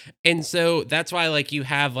case of that. And so that's why like you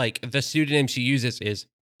have like the pseudonym she uses is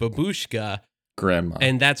Babushka. Grandma.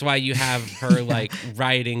 And that's why you have her like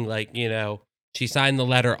writing like, you know, she signed the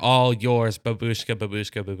letter, all yours, Babushka,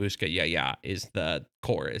 Babushka, Babushka, yeah, is the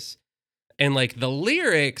chorus. And like the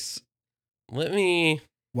lyrics,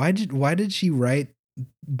 Why did she write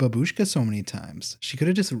Babushka so many times? She could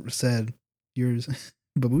have just said yours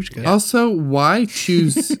Babushka. Also, why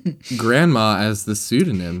choose Grandma as the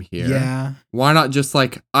pseudonym here? Yeah. Why not just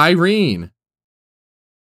like Irene,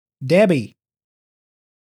 Debbie.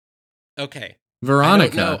 Okay.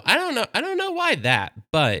 Veronica? I don't know why that,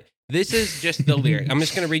 but this is just the lyric. I'm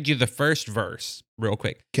just going to read you the first verse real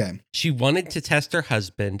quick. Okay. She wanted to test her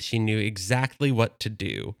husband. She knew exactly what to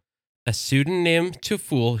do. A pseudonym to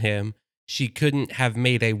fool him. She couldn't have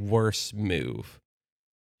made a worse move.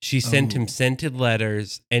 She sent him scented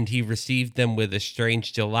letters, and he received them with a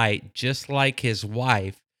strange delight, just like his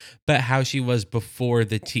wife, but how she was before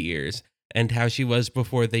the tears, and how she was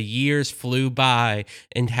before the years flew by,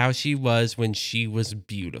 and how she was when she was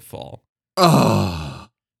beautiful. Oh,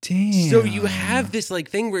 Damn. So you have this like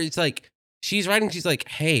thing where it's like, she's writing, she's like,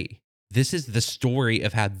 hey, this is the story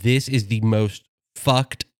of how this is the most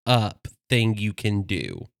fucked up thing you can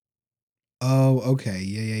do. Oh, okay.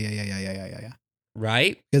 Yeah.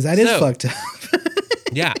 Right? Because that is fucked up.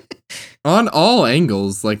 Yeah. on all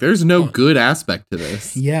angles, like there's no good aspect to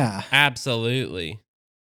this. Yeah. Absolutely.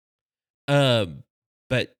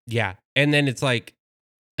 But yeah. And then it's like,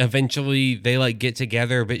 eventually they like get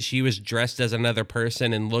together, but she was dressed as another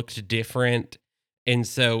person and looked different. And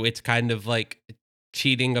so it's kind of like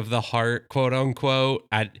cheating of the heart, quote unquote.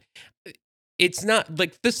 It's not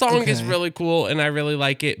like the song is Okay. really cool and I really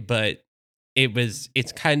like it, but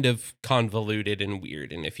it's kind of convoluted and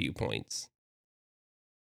weird in a few points.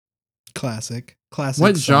 Classic.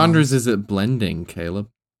 What genres is it blending, Caleb?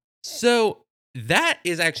 So that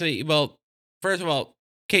is actually, well, first of all,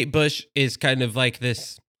 Kate Bush is kind of like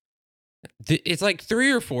this It's like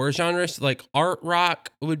 3 or 4 genres. Like art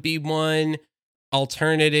rock would be one,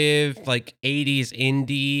 alternative, like 80s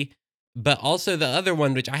indie, but also the other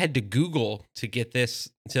one, which I had to Google to get this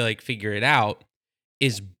to like figure it out,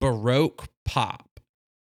 is Baroque pop,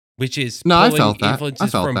 which is No, I pulling felt that. I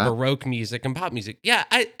influences felt from that. Baroque music and pop music. Yeah,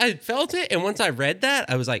 I felt it, and once I read that,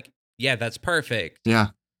 I was like, yeah, that's perfect. Yeah.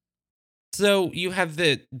 So you have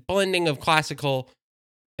the blending of classical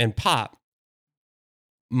and pop.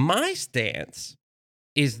 My stance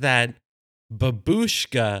is that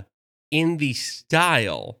Babushka in the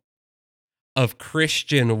style of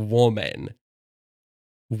Christian Woman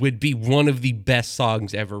would be one of the best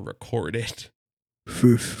songs ever recorded.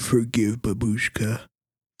 Forgive Babushka,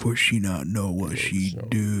 for she not know what she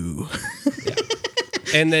do. Yeah.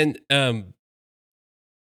 And then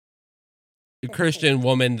Christian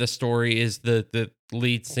Woman, the story is the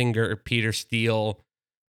lead singer, Peter Steele,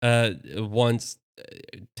 once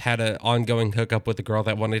had an ongoing hookup with a girl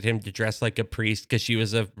that wanted him to dress like a priest because she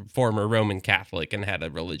was a former Roman Catholic and had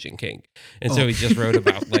a religion kink. And so he just wrote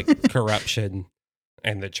about like corruption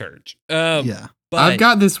and the church. Yeah. But I've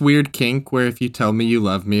got this weird kink where if you tell me you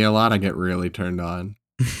love me a lot, I get really turned on.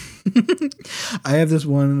 I have this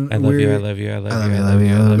one. I love you, I love you, I love you, I love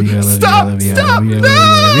you, I love you, I love you. Stop! Stop!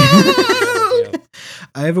 No!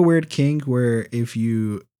 I have a weird kink where if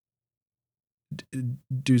you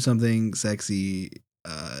do something sexy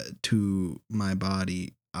to my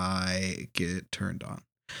body, I get turned on.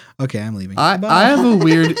 Okay, I'm leaving. I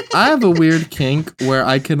have a weird kink where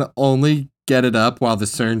I can only get it up while the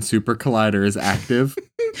CERN Super Collider is active.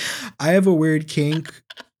 I have a weird kink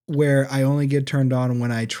where I only get turned on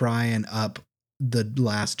when I try and up the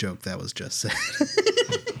last joke that was just said.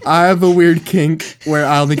 I have a weird kink where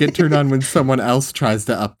I only get turned on when someone else tries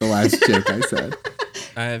to up the last joke I said.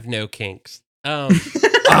 I have no kinks.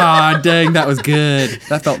 Ah, dang, that was good.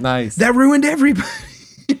 That felt nice. That ruined everybody.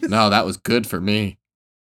 No, that was good for me.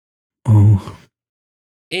 Oh.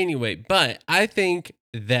 Anyway, but I think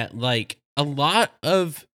that like a lot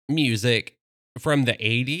of music from the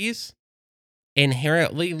 80s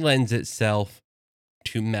inherently lends itself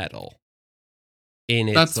to metal in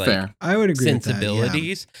its That's like, fair. I would agree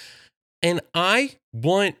sensibilities. And I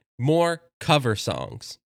want more cover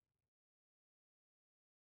songs.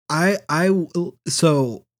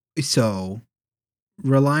 So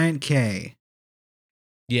Reliant K.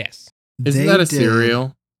 Yes. Isn't that a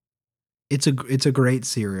cereal? It's a great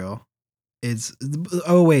cereal.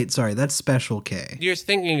 Oh wait, sorry, that's Special K. You're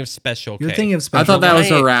thinking of Special K. You're thinking of Special I thought that was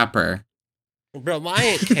a Reliant- rapper.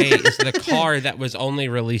 Reliant K is the car that was only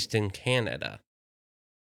released in Canada.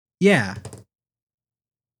 Yeah.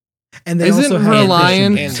 And they Isn't also had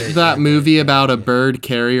Reliant Christian- that movie about a bird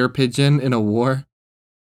carrier pigeon in a war?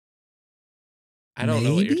 I don't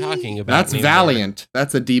know what you're Maybe? talking about. That's anymore. Valiant.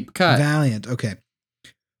 That's a deep cut. Valiant, okay.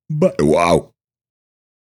 But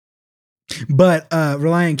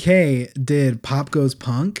Reliant K did Pop Goes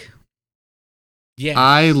Punk. Yeah.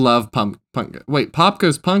 I love punk. Wait, Pop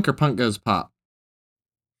Goes Punk or Punk Goes Pop?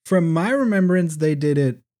 From my remembrance, they did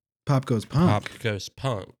it Pop Goes Punk. Pop Goes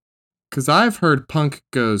Punk. Because I've heard Punk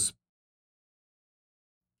Goes...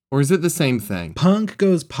 Or is it the same thing? Punk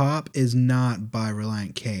Goes Pop is not by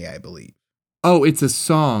Reliant K, I believe. Oh, it's a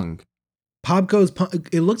song. Pop Goes Punk.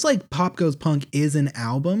 It looks like Pop Goes Punk is an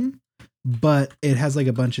album, but it has like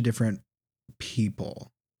a bunch of different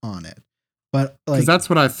people on it. But Because like that's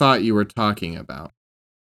what I thought you were talking about.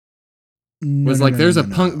 no, Was no, like no, there's no, a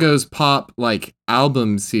no, Punk no. Goes Pop like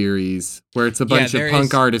album series where it's a bunch there of punk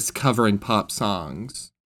is- artists covering pop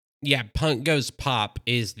songs. Yeah, Punk Goes Pop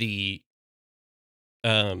is the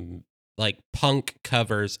like punk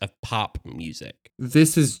covers of pop music.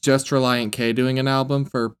 This is just Reliant K doing an album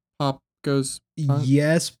for Pop Goes Punk?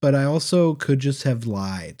 Yes, but I also could just have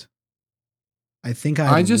lied. I think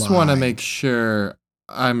I just want to lied. make sure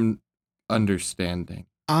I'm understanding.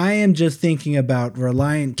 I am just thinking about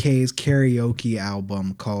Reliant K's karaoke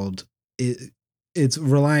album called it's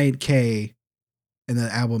Reliant K, and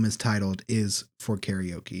the album is titled Is for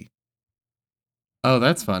Karaoke. Oh,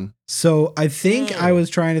 that's fun. So I think I Oh.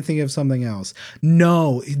 was trying to think of something else.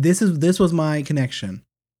 No, this was my connection.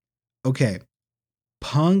 Okay.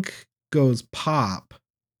 Punk Goes Pop.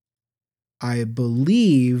 I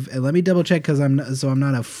believe, and let me double check because I'm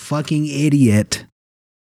not a fucking idiot.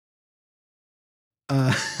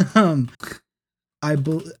 Do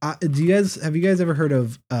you guys have you guys ever heard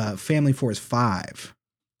of Family Force 5?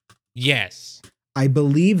 Yes. I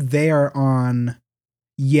believe they are on.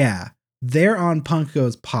 Yeah, they're on Punk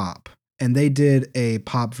Goes Pop, and they did a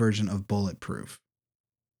pop version of Bulletproof.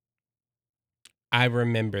 I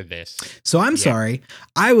remember this. So I'm Yeah. sorry,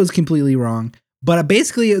 I was completely wrong. But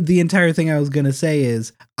basically, the entire thing I was going to say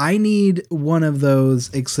is I need one of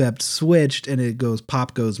those except switched and it goes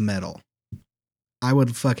pop goes metal. I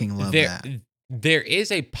would fucking love that. There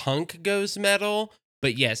is a punk goes metal,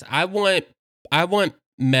 but yes, I want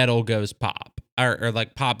metal goes pop or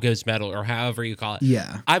like pop goes metal or however you call it.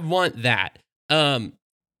 Yeah. I want that.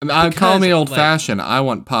 Call me old fashioned. I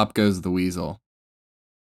want Pop Goes the Weasel.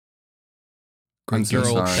 I'm so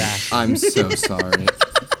sorry. I'm so sorry.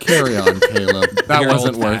 Carry on, Caleb. That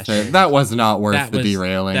wasn't worth it. That was not worth the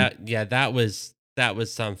derailing. That was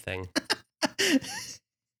something.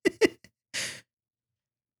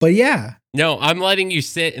 But yeah. No, I'm letting you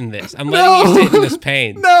sit in this. I'm letting you sit in this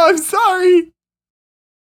pain. No, I'm sorry.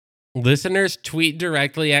 Listeners, tweet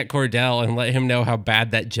directly at Cordell and let him know how bad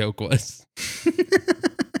that joke was.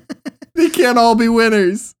 They can't all be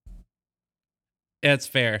winners. That's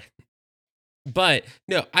fair. But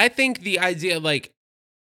no, I think the idea, like,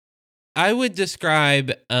 I would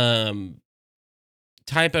describe Typo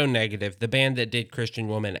Negative, the band that did Christian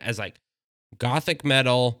Woman, as like gothic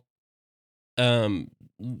metal,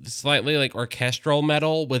 slightly like orchestral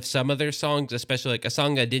metal with some of their songs, especially like a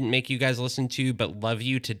song I didn't make you guys listen to, but Love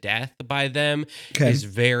You to Death by them is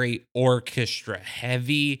very orchestra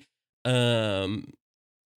heavy.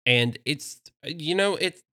 And it's,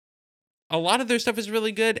 it's a lot of their stuff is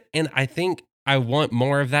really good. And I think I want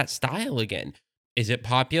more of that style again. Is it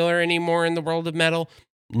popular anymore in the world of metal?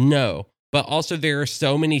 No. But also there are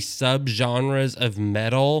so many subgenres of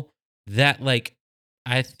metal that like,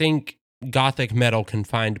 I think gothic metal can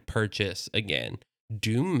find purchase again.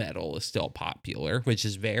 Doom metal is still popular, which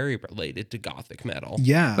is very related to gothic metal.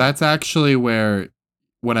 Yeah. That's actually where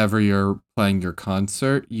whenever you're playing your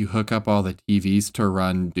concert, you hook up all the TVs to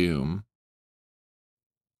run Doom.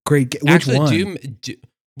 Great. Which actually,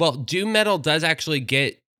 one? Doom metal does actually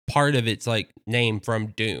get part of its like name from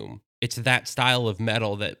Doom. It's that style of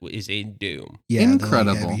metal that is in Doom. Yeah,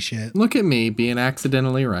 incredible. Heavy shit. Look at me being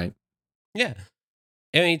accidentally right. Yeah.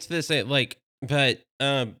 I mean, it's this like, but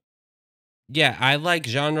yeah, I like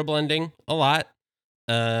genre blending a lot.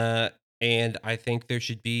 And I think there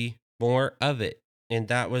should be more of it. And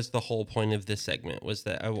that was the whole point of this segment, was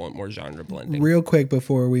that I want more genre blending. Real quick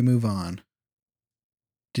before we move on.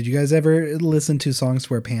 Did you guys ever listen to Songs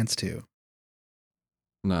to Wear Pants to?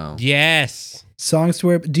 No. Yes. Songs to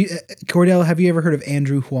Wear... Cordell, have you ever heard of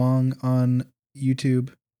Andrew Huang on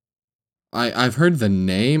YouTube? I've heard the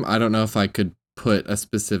name. I don't know if I could put a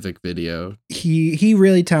specific video. He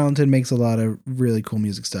really talented, makes a lot of really cool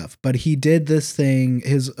music stuff. But he did this thing,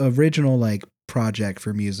 his original like project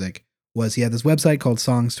for music was he had this website called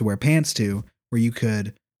Songs to Wear Pants to, where you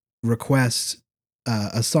could request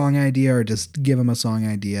a song idea or just give him a song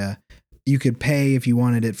idea. You could pay if you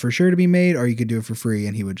wanted it for sure to be made, or you could do it for free,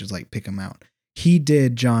 and he would just like pick them out. He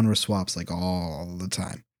did genre swaps like all the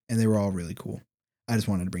time, and they were all really cool. I just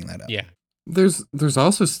wanted to bring that up. Yeah. There's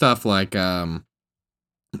also stuff like I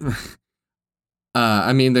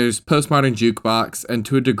mean, there's Postmodern Jukebox, and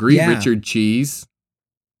to a degree, Richard Cheese.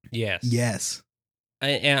 Yes.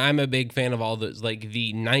 And I'm a big fan of all those, like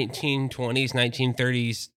the 1920s,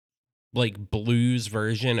 1930s, like blues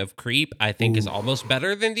version of Creep. I think is almost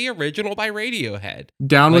better than the original by Radiohead.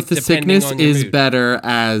 Down like, with the Sickness is better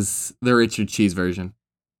as the Richard Cheese version.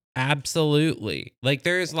 Absolutely. Like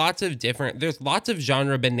there's lots of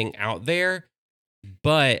genre bending out there,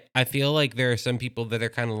 but I feel like there are some people that are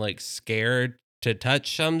kind of like scared to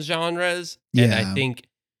touch some genres. Yeah. And I think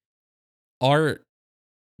art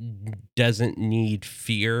doesn't need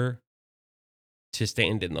fear to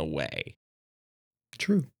stand in the way.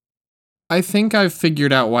 True. I think I've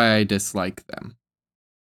figured out why I dislike them.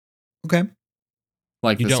 Okay.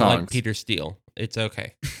 Like you the don't songs. like Peter Steele. It's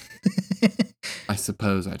okay. I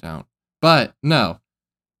suppose I don't. But no.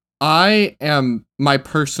 I am my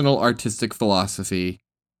personal artistic philosophy,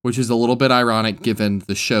 which is a little bit ironic given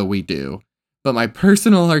the show we do. But my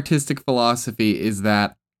personal artistic philosophy is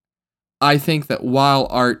that I think that while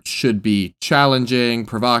art should be challenging,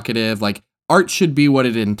 provocative, like art should be what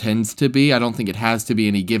it intends to be. I don't think it has to be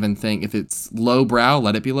any given thing. If it's lowbrow,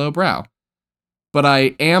 let it be lowbrow. But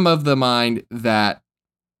I am of the mind that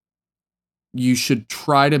you should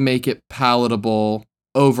try to make it palatable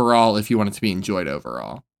overall if you want it to be enjoyed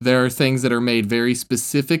overall. There are things that are made very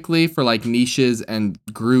specifically for like niches and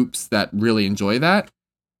groups that really enjoy that.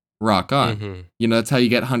 Rock on. Mm-hmm. You know, that's how you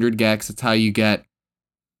get 100 gecs. That's how you get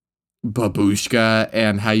Babushka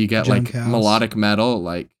and how you get Junk like House. Melodic metal.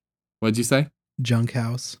 Like, what'd you say? Junk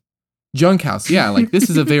House. Junk House. Yeah. Like this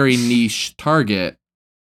is a very niche target.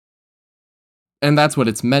 And that's what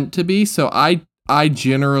it's meant to be. So I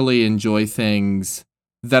generally enjoy things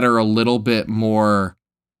that are a little bit more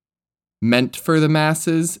meant for the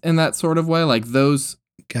masses in that sort of way. Like those,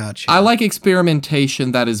 Gotcha. I like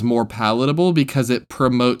experimentation that is more palatable because it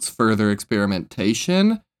promotes further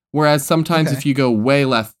experimentation. Whereas sometimes Okay. if you go way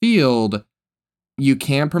left field, you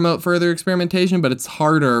can promote further experimentation, but it's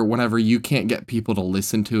harder whenever you can't get people to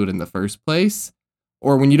listen to it in the first place.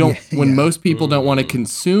 Or when you don't, when most people don't want to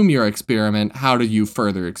consume your experiment, how do you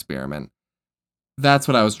further experiment? That's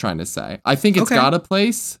what I was trying to say. I think it's got a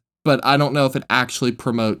place, but I don't know if it actually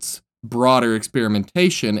promotes broader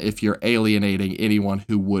experimentation if you're alienating anyone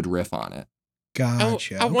who would riff on it.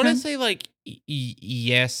 Gotcha. I want to say like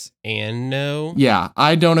yes and no. Yeah,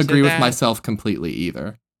 I don't agree with that. myself completely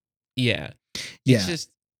either. Yeah. Yeah. It's just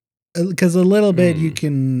because a little bit you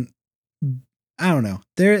can, I don't know.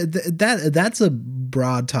 That's a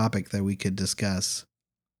broad topic that we could discuss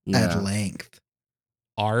at length.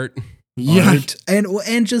 art. Yeah. Art,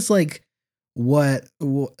 and just like what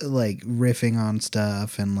like riffing on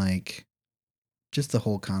stuff and like just the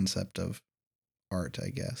whole concept of art, I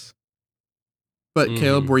guess. But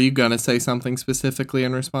Caleb, were you gonna say something specifically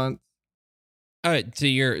in response? To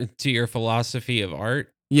your philosophy of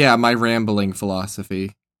art. Yeah, my rambling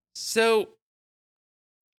philosophy. So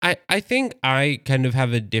I think I kind of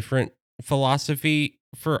have a different philosophy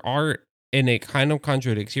for art, and it kind of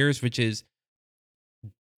contradicts yours, which is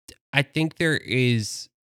I think there is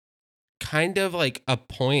kind of like a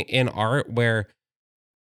point in art where,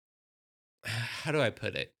 how do I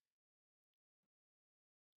put it?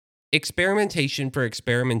 Experimentation for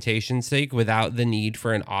experimentation's sake without the need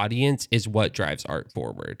for an audience is what drives art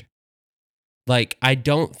forward. Like, I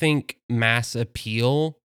don't think mass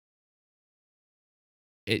appeal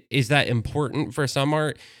is that important for some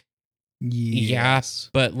art. Yes. Yeah,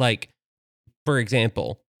 but like, for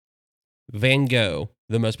example, Van Gogh,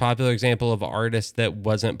 the most popular example of an artist that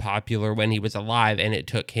wasn't popular when he was alive, and it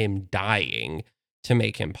took him dying to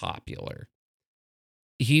make him popular.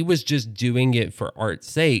 He was just doing it for art's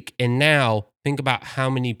sake. And now think about how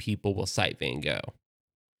many people will cite Van Gogh.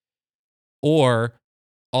 Or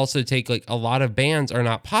also take like a lot of bands are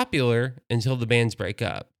not popular until the bands break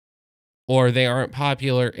up. Or they aren't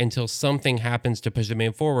popular until something happens to push the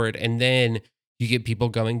band forward. And then you get people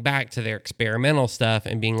going back to their experimental stuff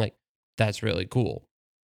and being like, that's really cool.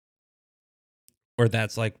 Or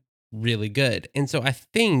that's like really good. And so I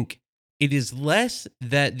think it is less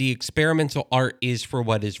that the experimental art is for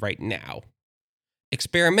what is right now.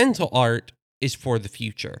 Experimental art is for the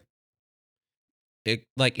future.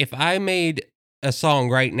 Like if I made a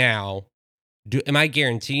song right now, am I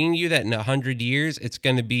guaranteeing you that in 100 years it's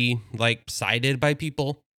going to be like cited by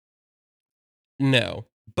people? No.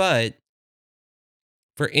 But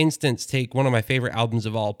for instance, take one of my favorite albums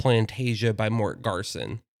of all, Plantasia by Mort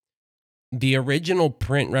Garson. The original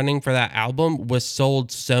print running for that album was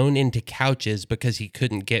sold sewn into couches because he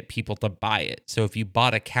couldn't get people to buy it. So if you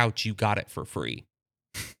bought a couch, you got it for free.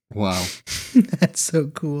 Wow. That's so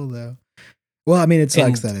cool, though. Well, I mean, it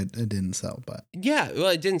sucks that it didn't sell, but. Yeah,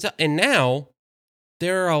 well, it didn't sell. And now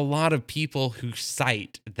there are a lot of people who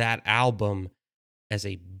cite that album as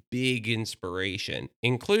a big inspiration,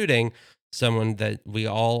 including someone that we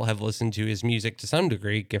all have listened to his music to some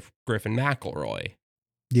degree, Griffin McElroy.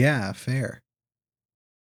 Yeah, fair.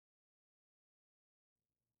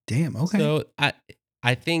 Damn, okay. So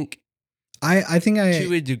I think I think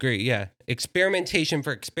to a degree, yeah. Experimentation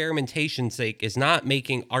for experimentation's sake is not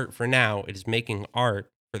making art for now, it is making art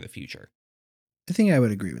for the future. I think I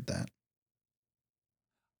would agree with that.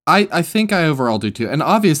 I think I overall do too. And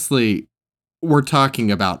obviously we're talking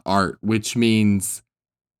about art, which means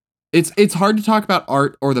it's hard to talk about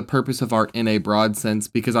art or the purpose of art in a broad sense,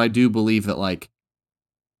 because I do believe that like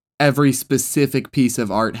every specific piece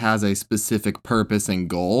of art has a specific purpose and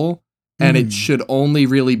goal, and it should only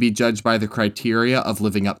really be judged by the criteria of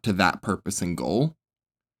living up to that purpose and goal.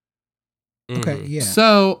 Okay, yeah.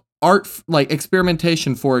 So art, like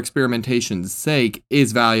experimentation for experimentation's sake,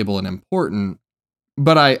 is valuable and important.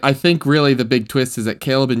 But I think really the big twist is that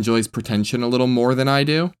Caleb enjoys pretension a little more than I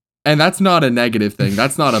do. And that's not a negative thing.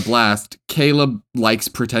 That's not a blast. Caleb likes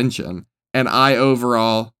pretension, and I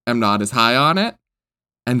overall am not as high on it.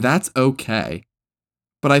 And that's okay.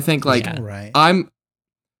 But I think like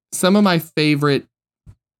some of my favorite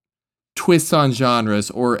twists on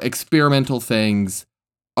genres or experimental things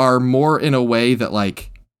are more in a way that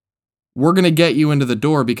like, we're going to get you into the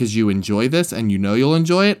door because you enjoy this and you know you'll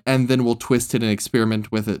enjoy it. And then we'll twist it and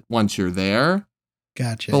experiment with it once you're there.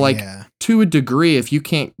 Gotcha. But like to a degree, if you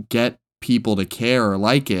can't get people to care or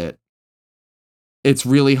like it, it's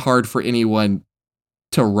really hard for anyone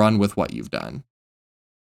to run with what you've done.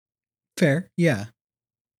 Fair. Yeah.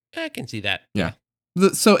 I can see that. Yeah.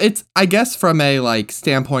 So it's, I guess, from a like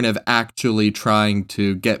standpoint of actually trying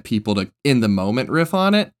to get people to in the moment riff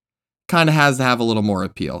on it, kind of has to have a little more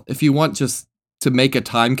appeal. If you want just to make a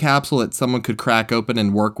time capsule that someone could crack open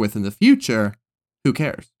and work with in the future, who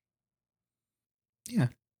cares? Yeah.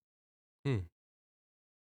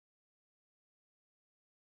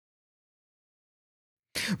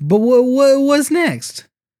 But what's next?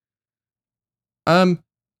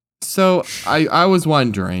 So I was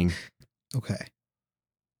wondering, Okay.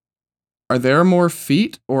 are there more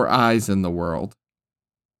feet or eyes in the world?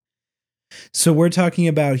 So we're talking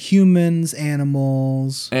about humans,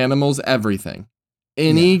 animals. Animals, everything.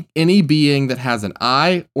 Any being that has an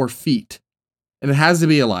eye or feet. And it has to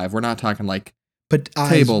be alive. We're not talking like But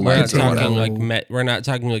table We're not legs or talking whatever. we're not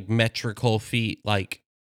talking like metrical feet. Like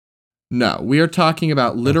No, we are talking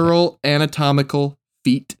about literal anatomical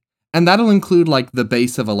feet. And that'll include like the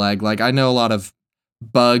base of a leg. Like I know a lot of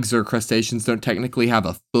bugs or crustaceans don't technically have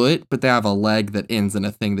a foot, but they have a leg that ends in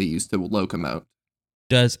a thing they use to locomote.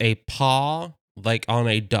 does a paw like on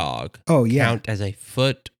a dog count as a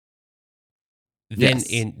foot? Then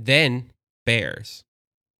Yes. then bears.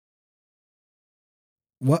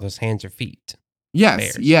 What? Those hands are feet.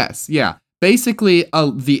 Yes, Bears. yeah. Basically,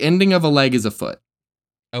 the ending of a leg is a foot.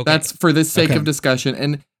 Okay. That's for the sake Okay. of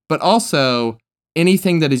discussion, but also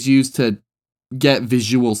anything that is used to get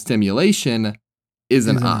visual stimulation is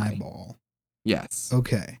an eye. Eyeball. Yes.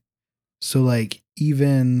 Okay. So like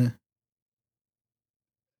even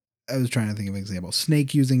I was trying to think of an example.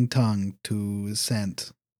 Snake using tongue to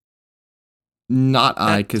scent. Not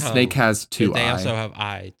eye, That because tongue. snake has two They eye. also have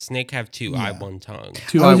eye. Snake have two eye, Yeah. one tongue.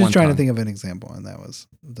 Two I eye, was one just trying tongue. to think of an example, and that was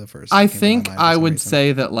the first. I that came to my think mind for I some would reason.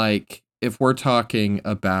 say that like if we're talking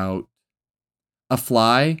about a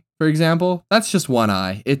fly, for example, that's just one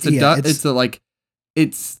eye. It's a Yeah, it's like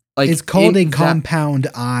it's called a in that- compound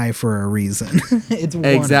eye for a reason. It's one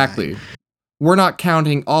eye. Exactly. We're not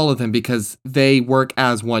counting all of them because they work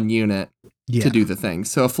as one unit Yeah. to do the thing.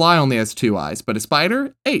 So a fly only has two eyes, but a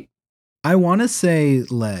spider, 8. I want to say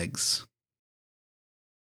legs.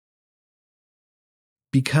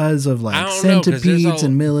 Because of I like don't know, 'cause there's centipedes all-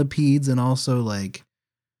 and millipedes and also like,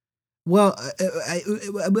 well,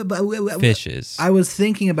 Fishes. I was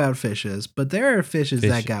thinking about fishes, but there are fishes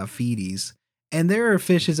that Fish. got feeties, and there are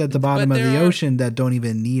fishes at the bottom of there the are- ocean that don't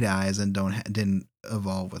even need eyes and didn't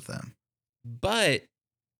evolve with them. But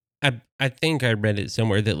I think I read it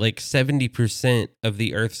somewhere that like 70% of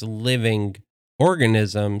the Earth's living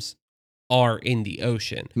organisms are in the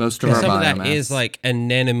ocean. Most of Yeah. our Some of biomass. that is like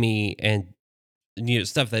anemone and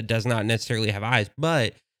stuff that does not necessarily have eyes,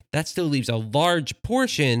 but that still leaves a large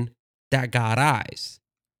portion that got eyes.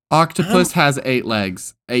 Octopus has 8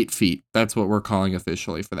 legs, 8 feet. That's what we're calling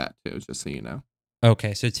officially for that too, just so you know.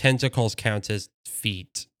 Okay, so tentacles counts as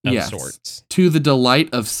feet of Yes. sorts. To the delight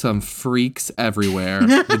of some freaks everywhere,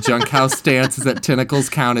 the junk house stance is that tentacles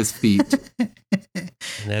count as feet.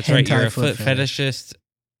 That's right. You're Hentai a foot fetishist.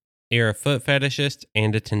 You're a foot fetishist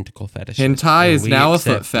and a tentacle fetishist. Hentai And is we now a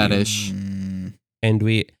foot accept you. fetish. And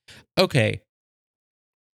okay.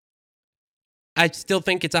 I still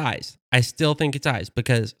think it's eyes.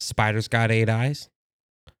 Because spiders got 8 eyes.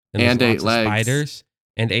 And there's 8 lots of legs. Spiders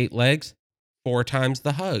and 8 legs, 4 times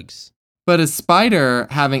the hugs. But a spider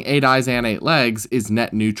having 8 eyes and 8 legs is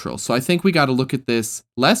net neutral. So I think we got to look at this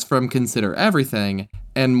less from consider everything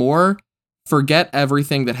and more forget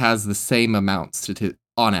everything that has the same amounts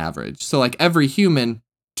on average. So like every human,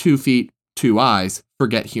 2 feet, 2 eyes,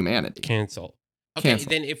 forget humanity. Cancel. Okay, Cancel.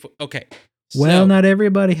 then okay. Well, So- not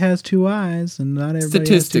everybody has 2 eyes, and not everybody has 2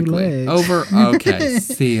 Statistically, legs. okay,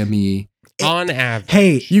 Sammy. on average.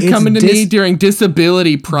 Hey, You it's coming to me during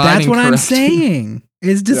Disability Pride. That's and what I'm correcting- saying.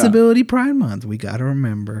 It's Disability Pride Month. We got to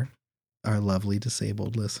remember our lovely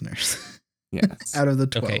disabled listeners. Yes. Out of the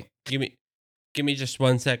 12. Okay, give me just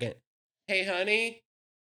 1 second. Hey, honey,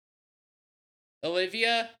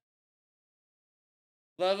 Olivia,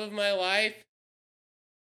 love of my life.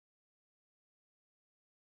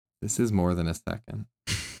 This is more than a second.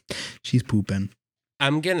 She's pooping.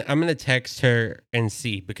 I'm gonna text her and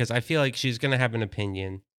see because I feel like she's gonna have an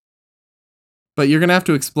opinion. But you're going to have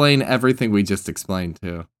to explain everything we just explained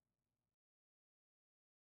too.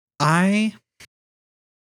 I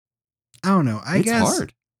don't know. It's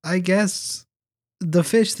hard. I guess the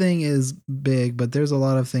fish thing is big, but there's a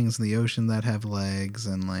lot of things in the ocean that have legs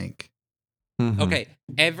and like. Mhm. Okay,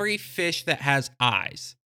 every fish that has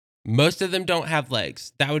eyes, most of them don't have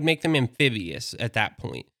legs. That would make them amphibious at that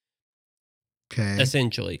point, Okay.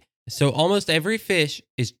 essentially. So almost every fish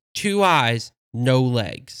is 2 eyes, no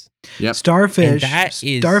legs. Yep. Starfish. And that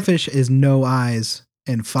is- Starfish is no eyes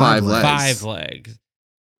and 5 5 legs. legs. 5 legs.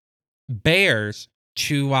 Bears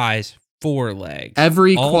 2 eyes, 4 legs.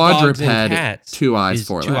 Every All quadruped, dogs and cats 2 eyes, is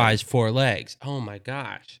 4 2 legs. eyes, 4 legs. Oh my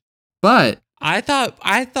gosh. But I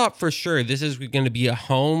thought for sure this is going to be a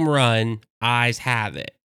home run. Eyes have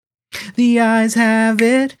it. The eyes have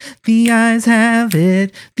it. The eyes have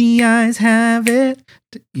it. The eyes have it.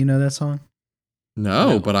 You know that song?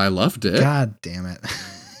 no, but I loved it. God damn it.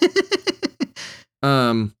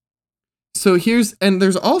 So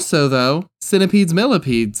there's also, though, centipedes,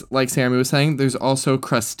 millipedes, like Sammy was saying, there's also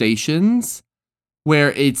crustaceans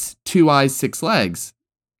where it's 2 eyes, 6 legs.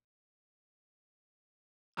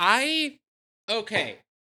 Okay.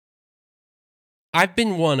 I've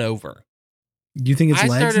been won over. You think it's I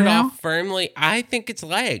legs started now? off firmly. I think it's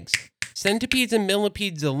legs. Centipedes and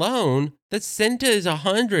millipedes alone, the centa is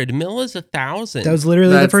 100, mill is 1,000. That was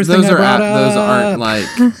literally the first thing I brought up. Those aren't like...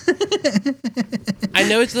 I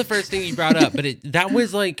know it's the first thing you brought up, but that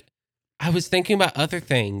was like, I was thinking about other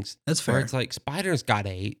things. That's Where fair. it's like spiders got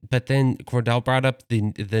 8, but then Cordell brought up the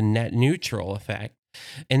net neutral effect.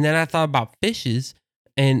 And then I thought about fishes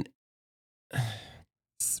and...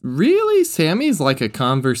 Really? Sammy's like a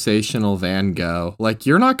conversational Van Gogh. Like,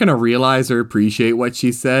 you're not going to realize or appreciate what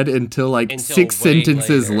she said until 6 way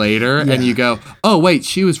sentences later, Yeah. and you go, oh, wait,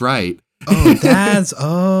 she was right. Oh, that's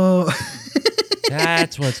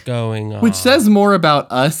That's what's going on. Which says more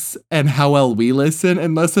about us and how well we listen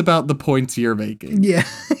and less about the points you're making. yeah,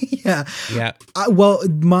 yeah. Yeah. Well,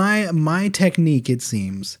 my technique, it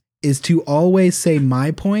seems, is to always say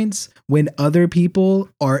my points when other people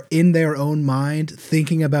are in their own mind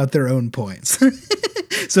thinking about their own points.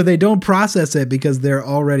 So they don't process it because they're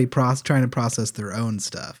already trying to process their own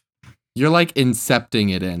stuff. You're like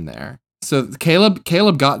incepting it in there. So Caleb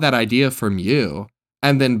got that idea from you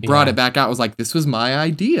and then brought it back out. Was like, this was my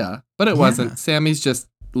idea, but it wasn't. Sammy's just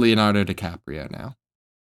Leonardo DiCaprio now.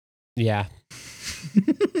 Yeah.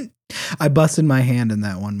 I busted my hand in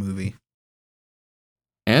that one movie.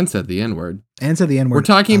 And said the N-word. And said the N-word. We're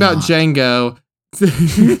talking about lot. Django.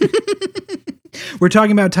 We're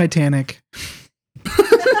talking about Titanic.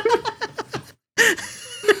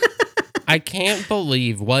 I can't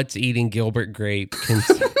believe What's Eating Gilbert Grape can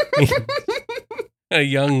a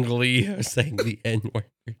young Leo saying the N-word.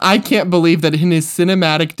 I can't believe that in his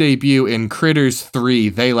cinematic debut in Critters 3,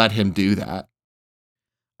 they let him do that.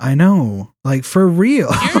 I know. Like, for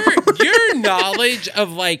real. Your knowledge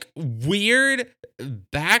of like weird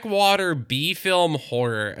backwater B-film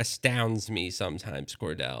horror astounds me sometimes,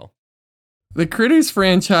 Cordell. The Critters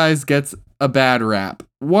franchise gets a bad rap.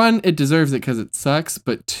 1, it deserves it because it sucks,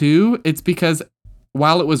 but 2, it's because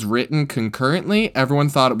while it was written concurrently, everyone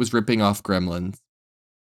thought it was ripping off Gremlins.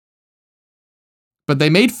 But they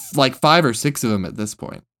made like 5 or 6 of them at this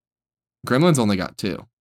point. Gremlins only got 2.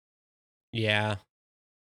 Yeah.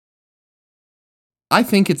 I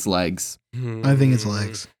think it's legs. I think it's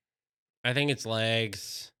legs. I think it's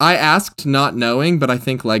legs. I asked not knowing, but I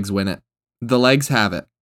think legs win it. The legs have it.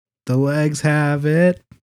 The legs have it.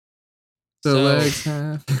 The So- legs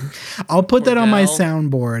have I'll put that on my Cordell?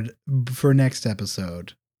 soundboard for next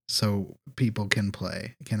episode so people can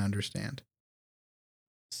understand.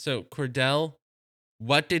 So, Cordell,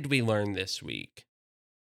 what did we learn this week?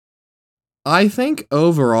 I think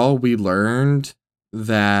overall we learned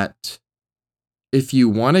that if you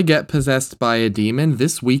want to get possessed by a demon,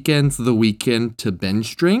 this weekend's the weekend to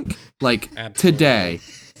binge drink. Like Absolutely. today,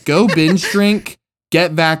 go binge drink,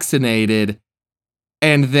 get vaccinated,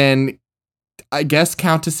 and then I guess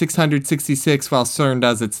count to 666 while CERN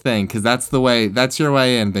does its thing, because that's your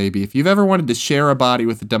way in, baby. If you've ever wanted to share a body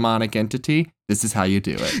with a demonic entity, this is how you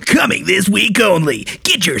do it. Coming this week only,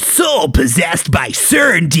 get your soul possessed by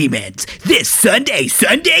CERN demons this Sunday.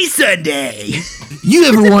 You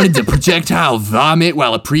ever wanted to projectile vomit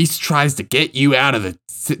while a priest tries to get you out of a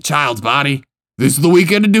child's body? This is the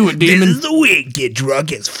weekend to do it, This demon. is the week. Get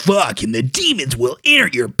drunk as fuck, and the demons will enter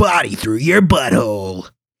your body through your butthole.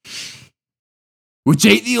 Which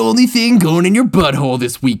ain't the only thing going in your butthole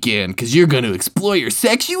this weekend, because you're going to explore your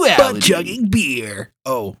sexuality. Butt chugging beer.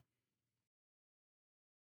 Oh,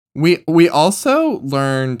 We also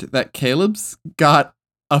learned that Caleb's got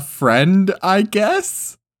a friend, I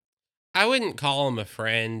guess. I wouldn't call him a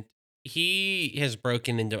friend. He has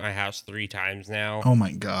broken into my house 3 times now. Oh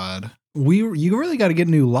my god. You really got to get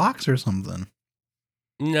new locks or something.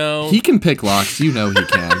 No. He can pick locks, you know he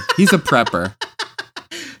can. He's a prepper.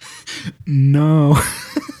 No.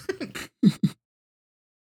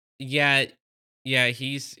 Yeah,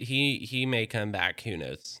 he may come back. Who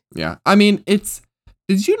knows? Yeah. I mean,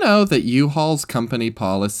 did you know that U-Haul's company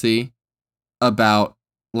policy about,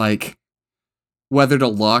 like, whether to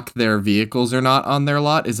lock their vehicles or not on their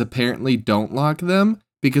lot is apparently don't lock them?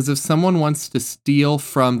 because if someone wants to steal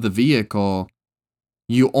from the vehicle,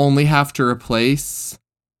 you only have to replace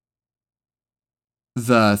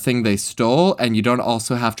the thing they stole, and you don't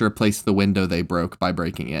also have to replace the window they broke by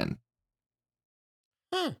breaking in.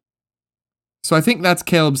 Huh. So I think that's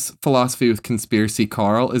Caleb's philosophy with Conspiracy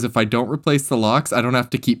Carl, is if I don't replace the locks, I don't have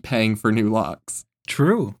to keep paying for new locks.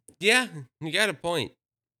 True. Yeah, you got a point.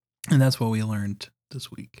 And that's what we learned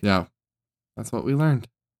this week. Yeah, that's what we learned.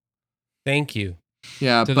 Thank you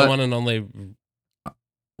Yeah, to but the one and only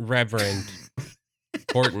Reverend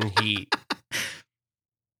Horton Heat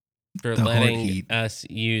for The Hort letting Heat. us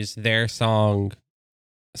use their song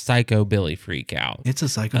Psychobilly Freak Out. It's a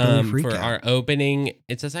psychobilly freak for out. our opening.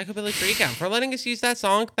 It's a Psychobilly Freak Out for letting us use that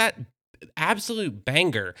song, that absolute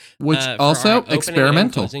banger. which for our also opening and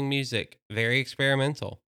experimental. closing music. Very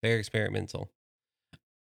experimental. Very experimental.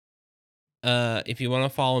 If you want to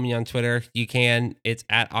follow me on Twitter, you can. It's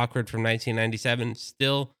at awkward from 1997.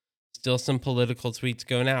 Still some political tweets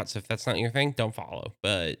going out. So if that's not your thing, don't follow.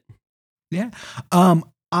 But Yeah.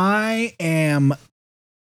 I am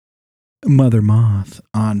Mother Moth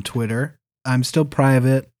on Twitter. I'm still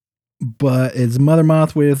private, but it's Mother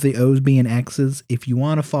Moth with the O's being X's. If you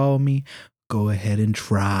want to follow me, go ahead and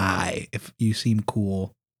try. If you seem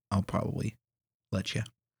cool, I'll probably let you.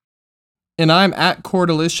 And I'm at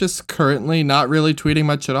Cordelicious, currently not really tweeting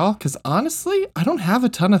much at all, because honestly, I don't have a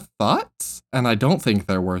ton of thoughts, and I don't think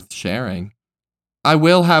they're worth sharing. I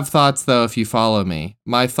will have thoughts, though, if you follow me.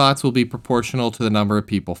 My thoughts will be proportional to the number of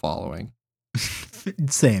people following.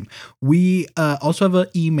 Same. We also have an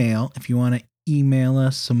email. If you want to email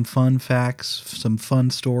us some fun facts, some fun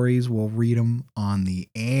stories, we'll read them on the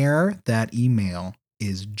air. That email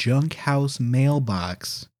is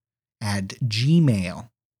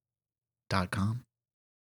junkhousemaiilbox@gmail.com.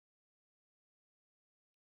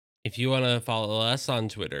 if you want to follow us on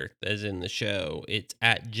Twitter, as in the show, it's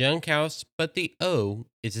at Junkhouse, but the O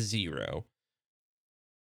is a 0.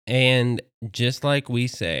 And just like we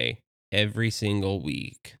say every single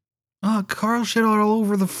week, Oh, Carl shit all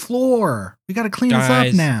over the floor. We got to clean this up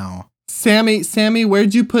Guys. now. Sammy,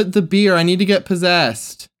 where'd you put the beer? I need to get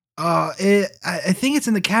possessed. I think it's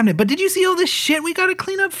in the cabinet. But did you see all this shit we got to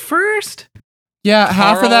clean up first? Yeah,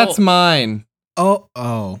 half Carl- of that's mine. Oh.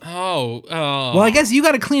 well, Well, I guess you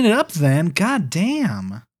got to clean it up then. God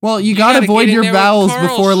damn. Well, you gotta gotta void get in your there with bowels Carl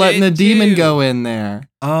before letting the shit, demon too. go in there.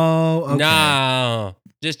 Oh, okay. No,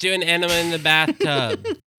 just do an enema in the bathtub.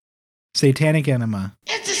 Satanic enema.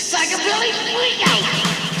 It's a psychobilly freak out.